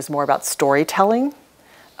that way, it was more about storytelling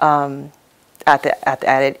at the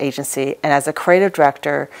ad agency. And as a creative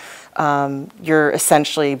director, you're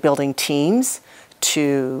essentially building teams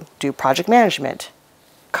to do project management,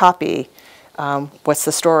 copy, what's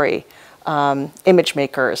the story, image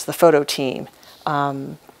makers, the photo team,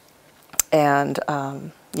 and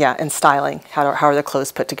styling. How are the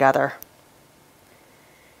clothes put together?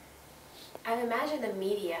 I imagine the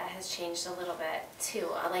media has changed a little bit too,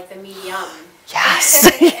 like the medium. Yes,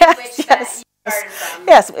 which yes. you started from.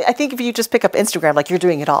 Yes, I think if you just pick up Instagram, like you're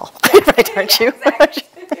doing it all, right, aren't you? Exactly.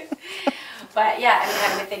 But yeah,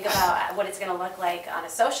 having to think about what it's going to look like on a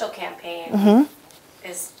social campaign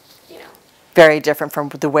is, very different from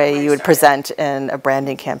the way Where you would started. present in a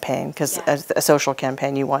branding campaign, because a social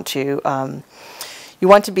campaign you want to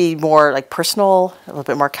be more like personal, a little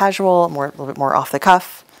bit more casual, a little bit more off the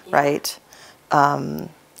cuff, right?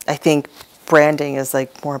 I think branding is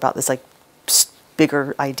like more about this like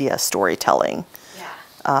bigger idea storytelling.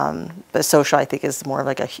 Yeah. But social, I think, is more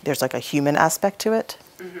like there's like a human aspect to it.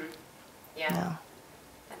 Mm-hmm. Yeah. Yeah.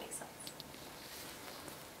 That makes sense.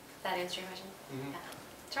 That answer your question? Mm-hmm. Yeah.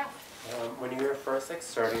 Charles. When you were first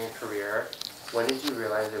starting a career, when did you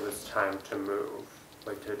realize it was time to move,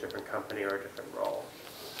 like to a different company or a different role?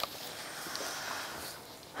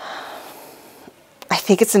 I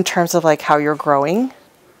think it's in terms of like how you're growing.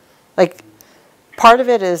 Like part of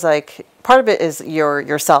it is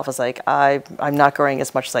yourself is like I'm not growing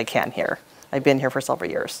as much as I can here. I've been here for several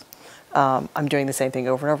years. I'm doing the same thing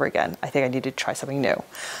over and over again. I think I need to try something new.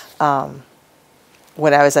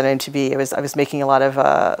 When I was at NTB, I was making a lot of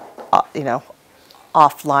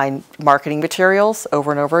offline marketing materials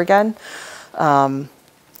over and over again, and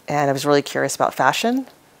I was really curious about fashion.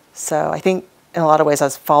 So I think in a lot of ways I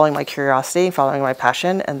was following my curiosity, following my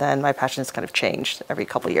passion, and then my passion has kind of changed every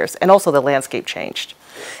couple of years, and also the landscape changed.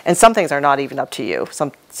 And some things are not even up to you.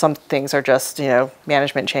 Some things are just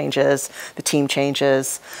management changes, the team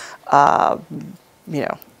changes.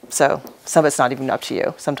 So some of it's not even up to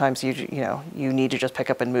you. Sometimes you need to just pick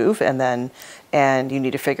up and move, and you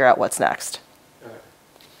need to figure out what's next.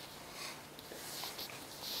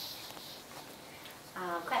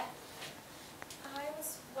 Okay. I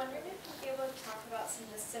was wondering if you'd be able to talk about some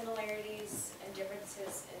of the similarities and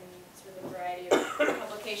differences in sort of the variety of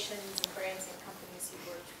publications and brands and companies you've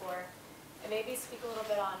worked for, and maybe speak a little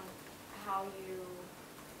bit on how you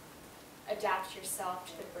adapt yourself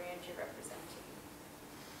to the brand you're representing.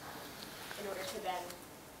 in order to then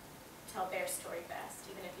tell their story best,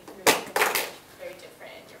 even if you can remember very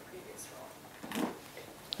different in your previous role.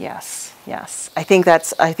 Yes, yes. I think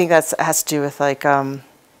that's has to do with like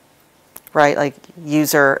right, like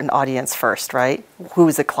user and audience first, right? Who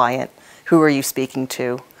is the client? Who are you speaking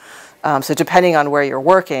to? So depending on where you're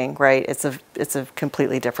working, right, it's a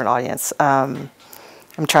completely different audience. I'm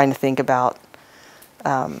trying to think about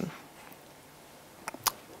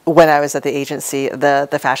when I was at the agency,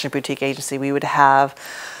 the fashion boutique agency, we would have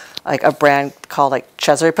like a brand called like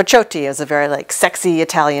Cesare Paciotti. It was a very like sexy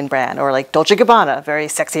Italian brand, or like Dolce & Gabbana, very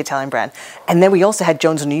sexy Italian brand. And then we also had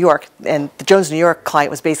Jones New York, and the Jones New York client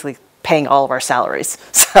was basically paying all of our salaries.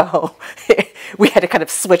 So we had to kind of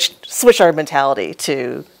switch our mentality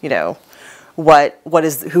to, you know, who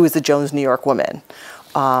is the Jones New York woman.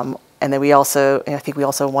 And then we also, I think we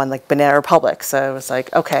also won like Banana Republic. So it was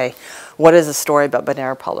like, okay, what is the story about Banana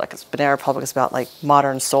Republic? Banana Republic is about like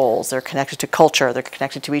modern souls. They're connected to culture. They're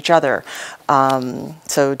connected to each other.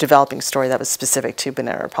 So developing a story that was specific to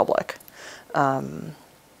Banana Republic.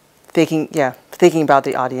 Thinking about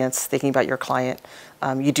the audience, thinking about your client.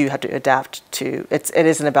 You do have to adapt to, it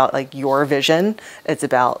isn't about like your vision. It's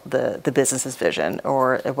about the business's vision,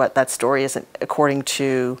 or what that story is according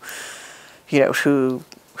to, you know, who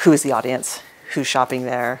is the audience, who's shopping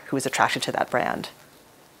there, who is attracted to that brand.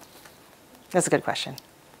 That's a good question.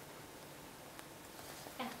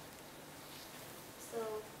 Yeah. So,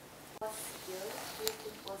 what skills do you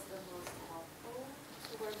think was the most helpful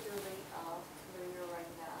to work your way up to where you're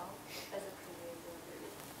right now as a creative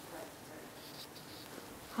director?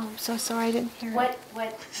 Oh, I'm so sorry, I didn't hear What,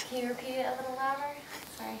 can you repeat it a little louder?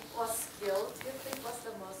 Sorry. What skill do you think was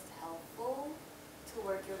the most helpful to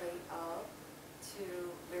work your way up to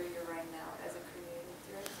where you're right now as a creative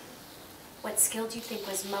director? What skill do you think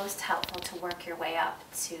was most helpful to work your way up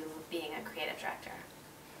to being a creative director?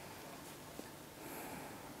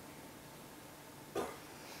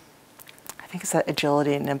 I think it's that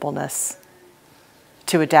agility and nimbleness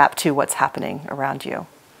to adapt to what's happening around you.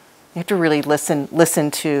 You have to really listen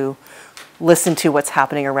to what's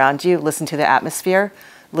happening around you, listen to the atmosphere,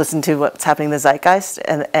 listen to what's happening in the zeitgeist,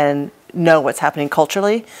 and know what's happening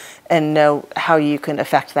culturally, and know how you can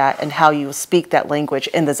affect that and how you speak that language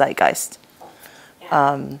in the zeitgeist.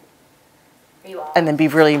 Yeah. And then be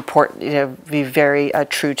really important, you know, be very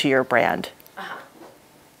true to your brand. Uh-huh.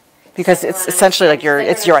 Because So it's everyone essentially like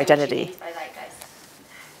understands- it's your everyone understands identity. what you mean by zeitgeist.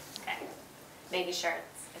 Okay. Making sure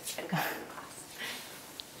it's been covered in class.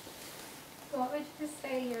 What would you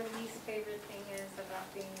say your least favorite thing is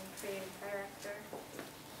about being a creative director?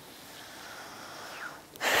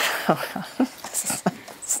 I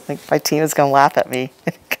think my team is going to laugh at me.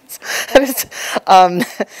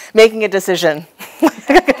 Making a decision.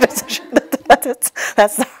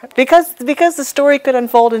 That's because the story could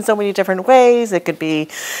unfold in so many different ways. It could be,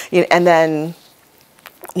 you know, and then,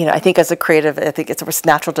 you know, I think as a creative, I think it's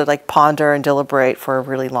natural to like ponder and deliberate for a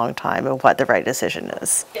really long time of what the right decision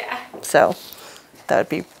is. Yeah. So that would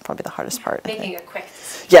be probably the hardest part. I Making think. a quick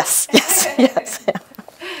decision. Yes, yes, yes. Yeah,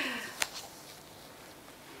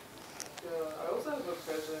 I also have a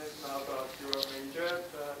question now about your major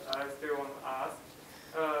that I still want to ask.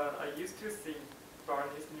 I used to think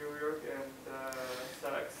Barney's New York and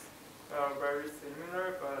Sex are very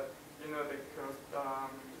similar, but you know they closed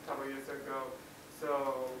a couple years ago.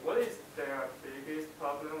 So what is their biggest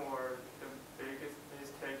problem or the biggest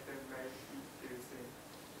mistake they made, do you think?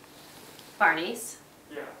 Barney's.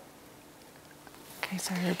 Yeah. Okay,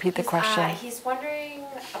 sorry, repeat the question. He's wondering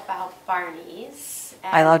about Barney's.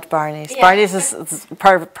 I loved Barney's. Yeah. Barney's is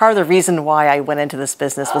part of the reason why I went into this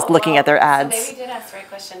business was looking at their ads. So maybe you did ask the right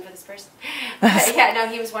question for this person. Yeah, no,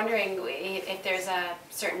 he was wondering if there's a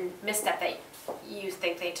certain misstep that you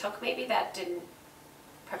think they took maybe that didn't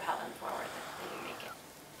propel them forward, that they didn't make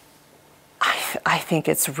it. I think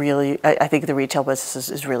it's really, I think the retail business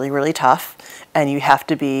is really, really tough. And you have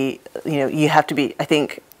to be, I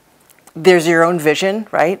think there's your own vision,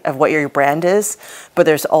 right, of what your brand is. But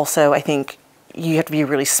there's also, I think, you have to be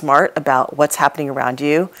really smart about what's happening around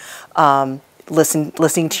you.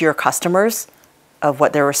 Listening to your customers of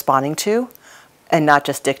what they're responding to and not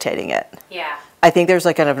just dictating it. Yeah. I think there's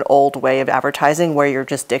like kind of an old way of advertising where you're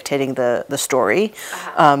just dictating the story,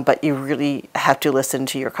 but you really have to listen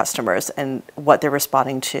to your customers and what they're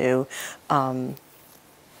responding to. I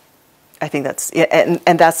think that's,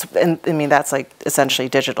 and I mean, that's like essentially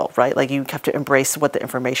digital, right? Like you have to embrace what the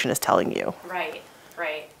information is telling you. Right,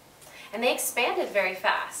 right. And they expanded very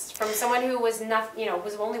fast. From someone who was not,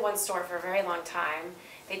 was only one store for a very long time,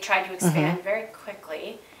 they tried to expand very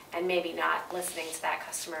quickly, and maybe not listening to that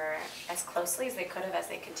customer as closely as they could have as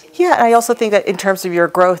they continue. Yeah, and I also think that in terms of your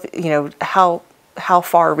growth, how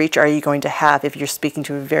far reach are you going to have if you're speaking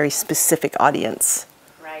to a very specific audience?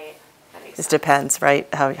 Right. That makes It sense. depends, right?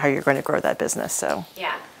 How you're going to grow that business. So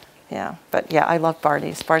Yeah. yeah, but yeah, I love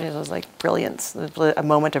Barney's. Barney's was like brilliance, a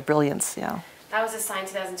moment of brilliance. Yeah. That was a sign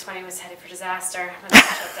 2020 was headed for disaster when it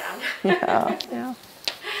shut down. Yeah. Yeah.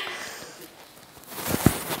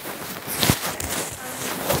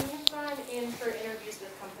 When you've gone in for interviews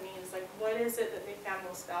with companies, like what is it that they found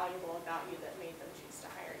most valuable about you that made them choose to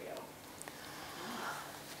hire you?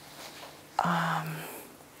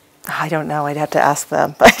 I don't know. I'd have to ask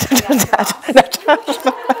them. I'd have to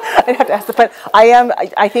ask them. But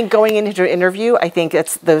I think going into an interview, I think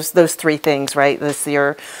it's those three things, right? This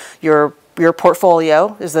your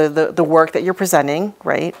portfolio is the work that you're presenting,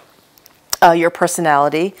 right? Your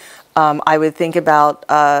personality. I would think about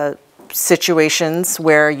situations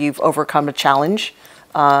where you've overcome a challenge,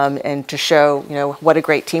 and to show what a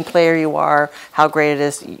great team player you are, how great it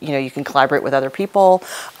is you can collaborate with other people.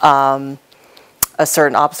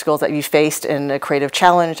 Certain obstacles that you faced in a creative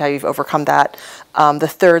challenge, how you've overcome that. The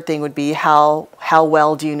third thing would be how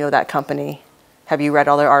well do you know that company? Have you read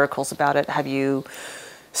all their articles about it? Have you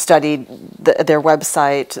studied their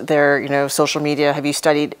website, their social media? Have you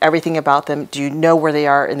studied everything about them? Do you know where they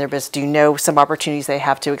are in their business? Do you know some opportunities they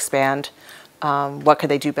have to expand? What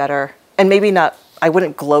could they do better? And maybe not. I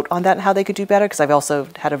wouldn't gloat on that and how they could do better, because I've also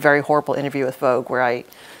had a very horrible interview with Vogue where I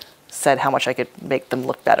said how much I could make them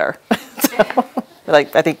look better. I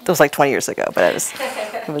think it was like 20 years ago, but it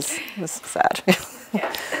was sad. Yeah.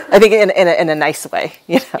 I think in a nice way,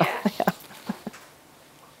 Yeah.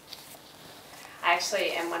 I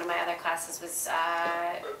actually, in one of my other classes, was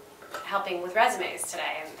helping with resumes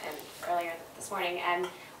today and earlier this morning, and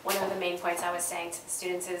one of the main points I was saying to the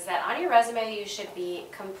students is that on your resume you should be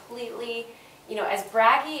completely, as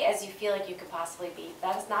braggy as you feel like you could possibly be.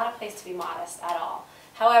 That is not a place to be modest at all.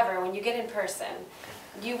 However, when you get in person,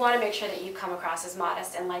 you want to make sure that you come across as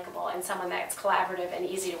modest and likable and someone that's collaborative and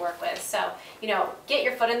easy to work with. So, get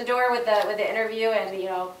your foot in the door with the interview and,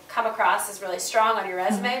 come across as really strong on your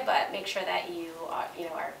resume, but make sure that you are,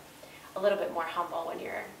 are a little bit more humble when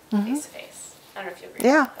you're face to face. I don't know if you agree.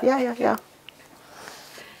 Yeah.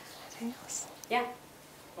 Yeah.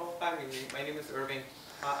 Oh, hi, my name is Irving.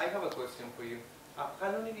 I have a question for you.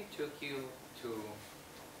 How long did it took you to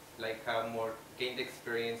gain the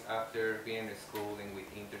experience after being in school and with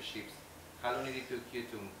internships? How long did it took you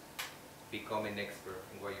to become an expert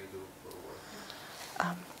in what you do for work?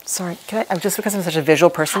 Sorry, just because I'm such a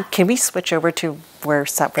visual person, can we switch over to where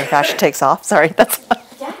fashion takes off? Sorry, that's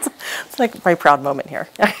like my proud moment here.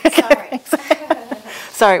 Sorry.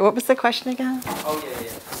 Sorry, what was the question again? Oh, yeah.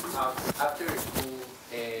 After school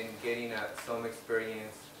and getting some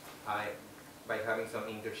experience by having some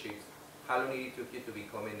internships, how long did it took you to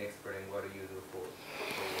become an expert and what do you do for work?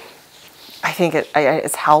 I think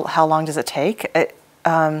it's how long does it take?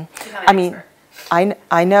 I mean, I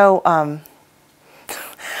know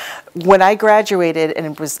when I graduated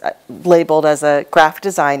and was labeled as a graphic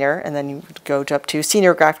designer, and then you go up to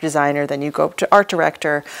senior graphic designer, then you go up to art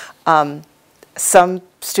director. Some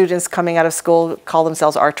students coming out of school call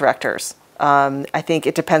themselves art directors. I think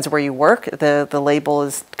it depends where you work. The label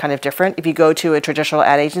is kind of different. If you go to a traditional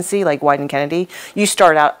ad agency like Wieden Kennedy, you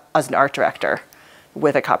start out as an art director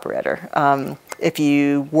with a copywriter. If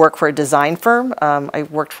you work for a design firm, I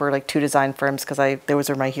worked for like 2 design firms because those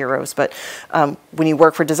are my heroes. But when you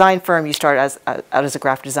work for a design firm, you start out as a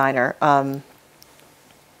graphic designer. I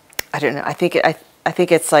don't know. I think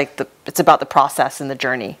it's like it's about the process and the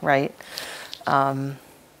journey, right?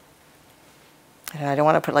 And I don't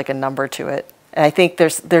want to put like a number to it. And I think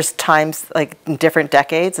there's times like in different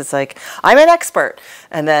decades, it's like I'm an expert,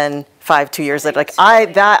 and then 2 years later, like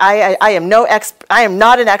I am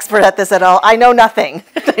not an expert at this at all. I know nothing.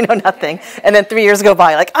 I know nothing. And then 3 years go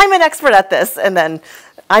by, like I'm an expert at this, and then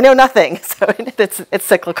I know nothing. So it's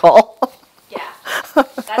cyclical. Yeah,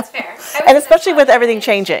 that's fair. And especially with everything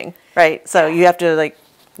changing, right? So you have to I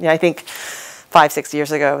think 5-6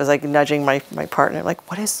 years ago, I was like nudging my partner, like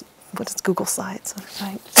what is Google Slides?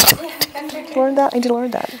 I learned that. I need to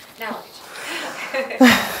learn that. Now, Thank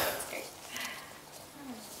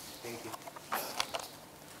you.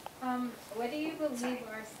 What do you believe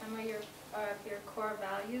are some of your core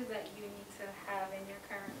values that you need to have in your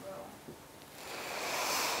current role?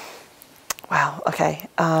 Wow. Okay.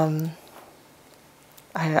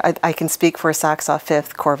 I can speak for Saxoff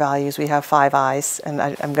Fifth core values. We have 5 I's, and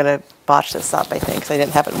I'm going to botch this up, I think, because I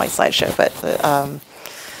didn't have it in my slideshow. But I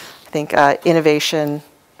think innovation,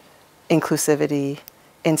 inclusivity,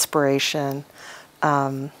 inspiration,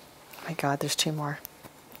 My God, there's two more.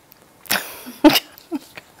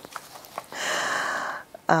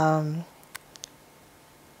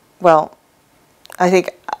 Well, I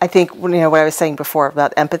think what I was saying before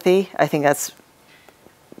about empathy. I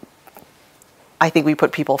think we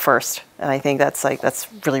put people first, and I think that's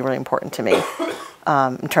really, really important to me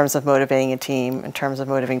in terms of motivating a team, in terms of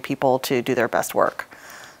motivating people to do their best work.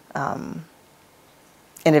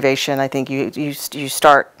 Innovation. I think you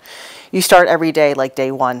start every day like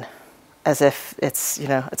day one, as if it's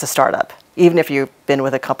a startup. Even if you've been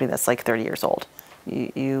with a company that's like 30 years old,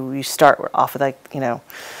 you start off with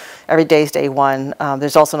every day's day one.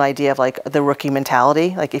 There's also an idea of like the rookie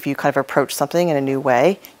mentality. Like if you kind of approach something in a new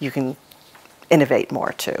way, you can innovate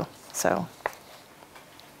more too. So.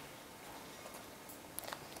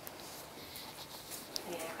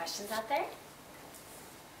 Any other questions out there?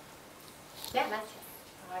 Yeah, Matthew.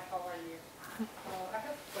 Hi, how are you? I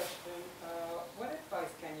have a question. What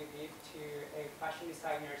advice can you give to a fashion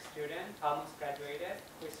designer student, almost graduated,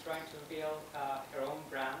 who is trying to build her own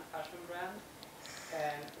brand, fashion brand,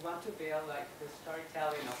 and want to build like the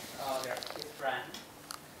storytelling of his brand?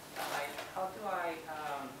 Like, how do I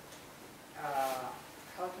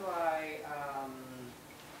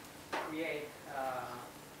create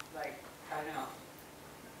like, I don't know,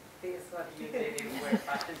 this what you did in where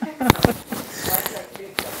fashion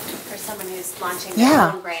For someone who's launching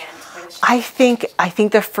their own brand. I think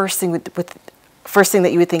the first thing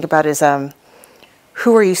that you would think about is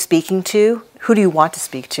who are you speaking to? Who do you want to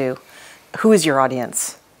speak to? Who is your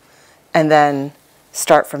audience? And then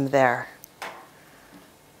start from there.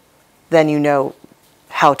 Then you know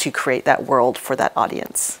how to create that world for that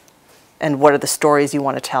audience. And what are the stories you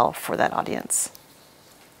want to tell for that audience.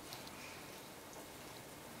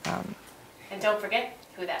 And don't forget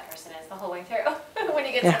who that person is the whole way through when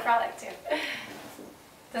you get to the product too.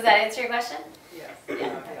 Does that answer your question? Yes. Yeah.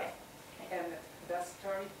 Yeah. Okay. And that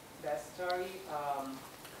story,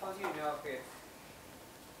 how do you know if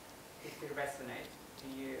it resonates? Do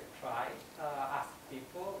you try ask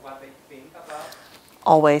people what they think about?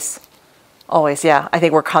 Always, yeah. I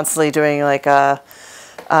think we're constantly doing like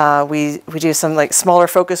we do some like smaller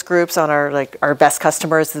focus groups on our best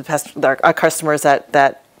customers, our customers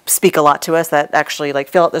that speak a lot to us, that actually like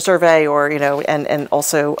fill out the survey, or and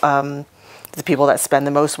also the people that spend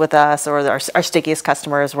the most with us, or our stickiest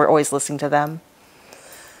customers. We're always listening to them.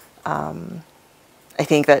 I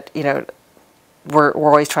think that we're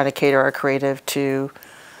always trying to cater our creative to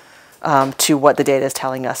what the data is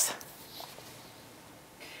telling us.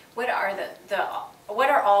 What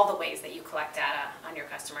are all the ways that you collect data on your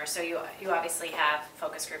customers? So you obviously have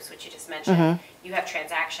focus groups, which you just mentioned. Mm-hmm. You have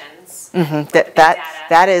transactions. Mm-hmm.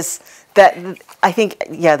 That I think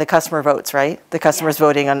the customer votes, right? The customer's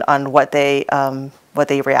voting on what they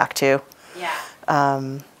react to. Yeah.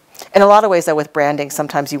 In a lot of ways, though, with branding,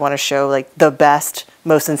 sometimes you want to show like the best,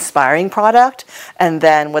 most inspiring product, and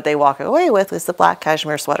then what they walk away with is the black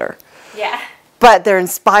cashmere sweater. Yeah. But they're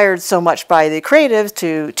inspired so much by the creatives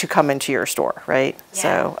to come into your store, right? Yeah.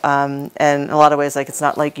 So, and in a lot of ways, like it's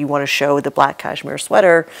not like you want to show the black cashmere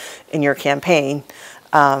sweater in your campaign,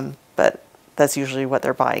 but that's usually what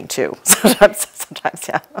they're buying too. Sometimes,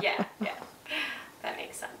 yeah. Yeah, that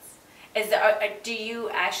makes sense. Do you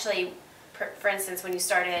actually, for instance, when you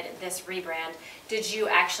started this rebrand, did you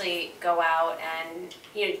actually go out and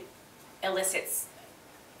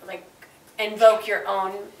invoke your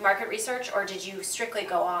own market research, or did you strictly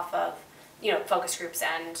go off of focus groups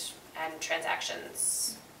and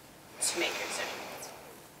transactions to make your decisions?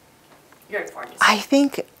 You're informed. I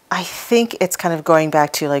think it's kind of going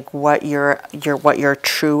back to like what your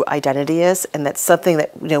true identity is, and that's something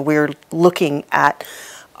that we're looking at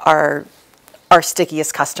our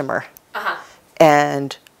stickiest customer.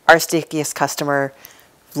 And our stickiest customer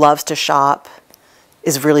loves to shop,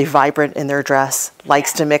 is really vibrant in their dress,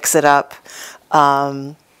 likes to mix it up,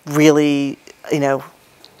 really,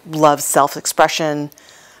 loves self-expression.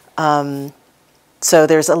 So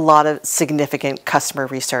there's a lot of significant customer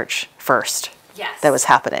research first that was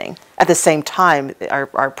happening. At the same time,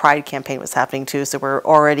 our Pride campaign was happening too, so we're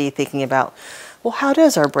already thinking about, well, how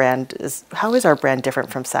is our brand different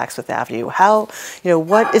from Saks Fifth Avenue?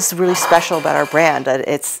 What is really special about our brand?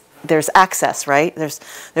 There's access, right?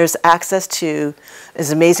 There's access to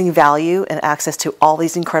this amazing value and access to all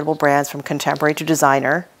these incredible brands from contemporary to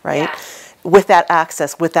designer, right? Yeah. With that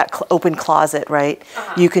access, with that open closet, right?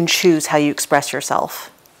 You can choose how you express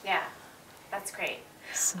yourself. Yeah, that's great.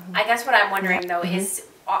 So, I guess what I'm wondering though is,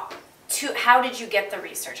 how did you get the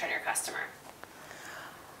research on your customer?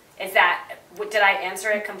 Is that, did I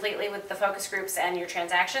answer it completely with the focus groups and your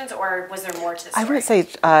transactions, or was there more to the story? I wouldn't say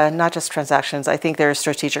not just transactions. I think there are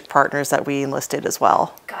strategic partners that we enlisted as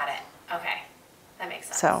well. Got it. Okay. That makes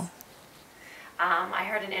sense. So, I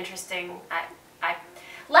heard an interesting, I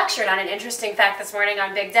lectured on an interesting fact this morning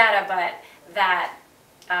on big data, but that,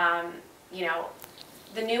 you know,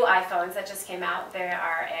 the new iPhones that just came out, there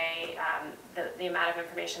are the amount of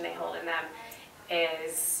information they hold in them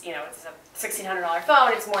is, you know, it's a $1,600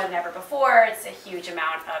 phone. It's more than ever before. It's a huge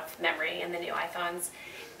amount of memory in the new iPhones.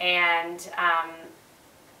 And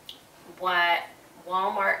what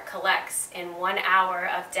Walmart collects in 1 hour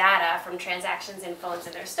of data from transactions in phones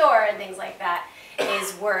in their store and things like that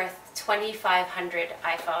is worth 2,500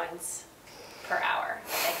 iPhones per hour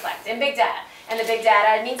that they collect in big data. And the big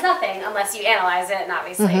data means nothing unless you analyze it, and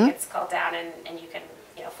obviously it gets called down and you can,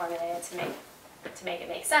 you know, formulate it to make it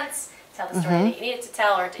make sense, tell the story that you need it to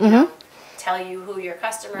tell, or to, you know, tell you who your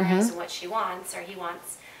customer is and what she wants or he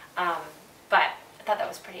wants. But I thought that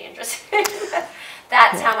was pretty interesting.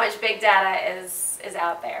 That's how much big data is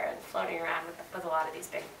out there and floating around with a lot of these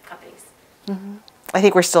big companies. I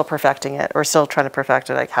think we're still perfecting it. We're still trying to perfect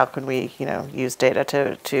it. Like, how can we, you know, use data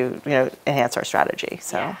to you know, enhance our strategy?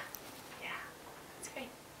 So. Yeah, that's great.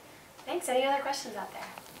 Thanks. Any other questions out there?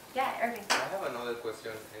 Yeah, Irving. I have another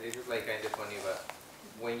question, and this is like kind of funny, but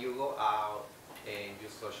when you go out and you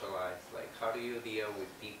socialize, like, how do you deal with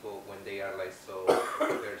people when they are like so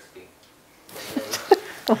thirsty?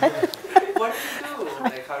 What do you do?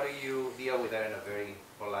 Like, how do you deal with that in a very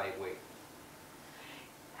polite way?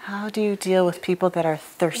 How do you deal with people that are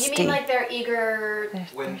thirsty? You mean like they're eager?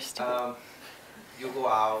 When you go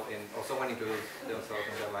out and or someone introduces themselves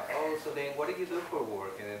and they're like, oh, so then what do you do for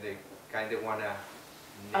work? And then they kind of want to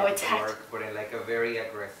network, but in like a very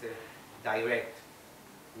aggressive, direct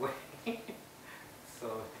way.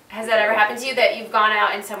 So. Has that ever happened to you, that you've gone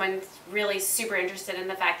out and someone's really super interested in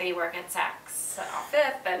the fact that you work at Saks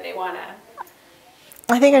Fifth and they want to?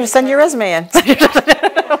 I think I just send your resume in.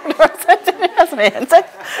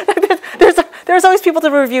 There's always people to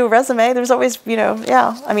review a resume. There's always, you know,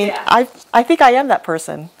 I mean, I think I am that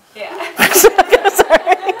person. Yeah. So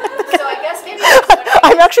I guess maybe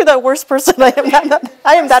I'm actually the worst person. I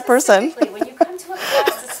am that person. When you come to a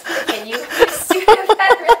class to speak and you have a student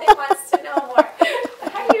that really wants to know more,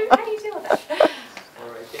 how do you deal with that? All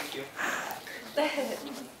right, thank you.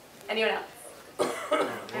 Anyone else?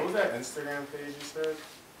 What was that Instagram page you said?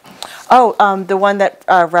 Oh, the one that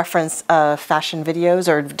referenced fashion videos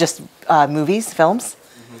or just movies, films.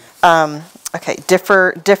 Okay,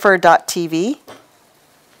 differ.tv.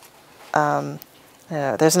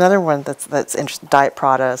 There's another one that's interesting. Diet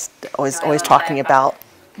Prada is always talking about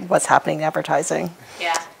what's happening in advertising.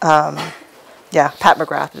 Yeah. Yeah, Pat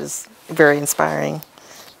McGrath is very inspiring.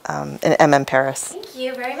 And MM Paris. Thank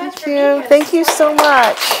you very much Thank you so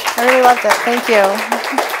much. I really loved it. Thank you.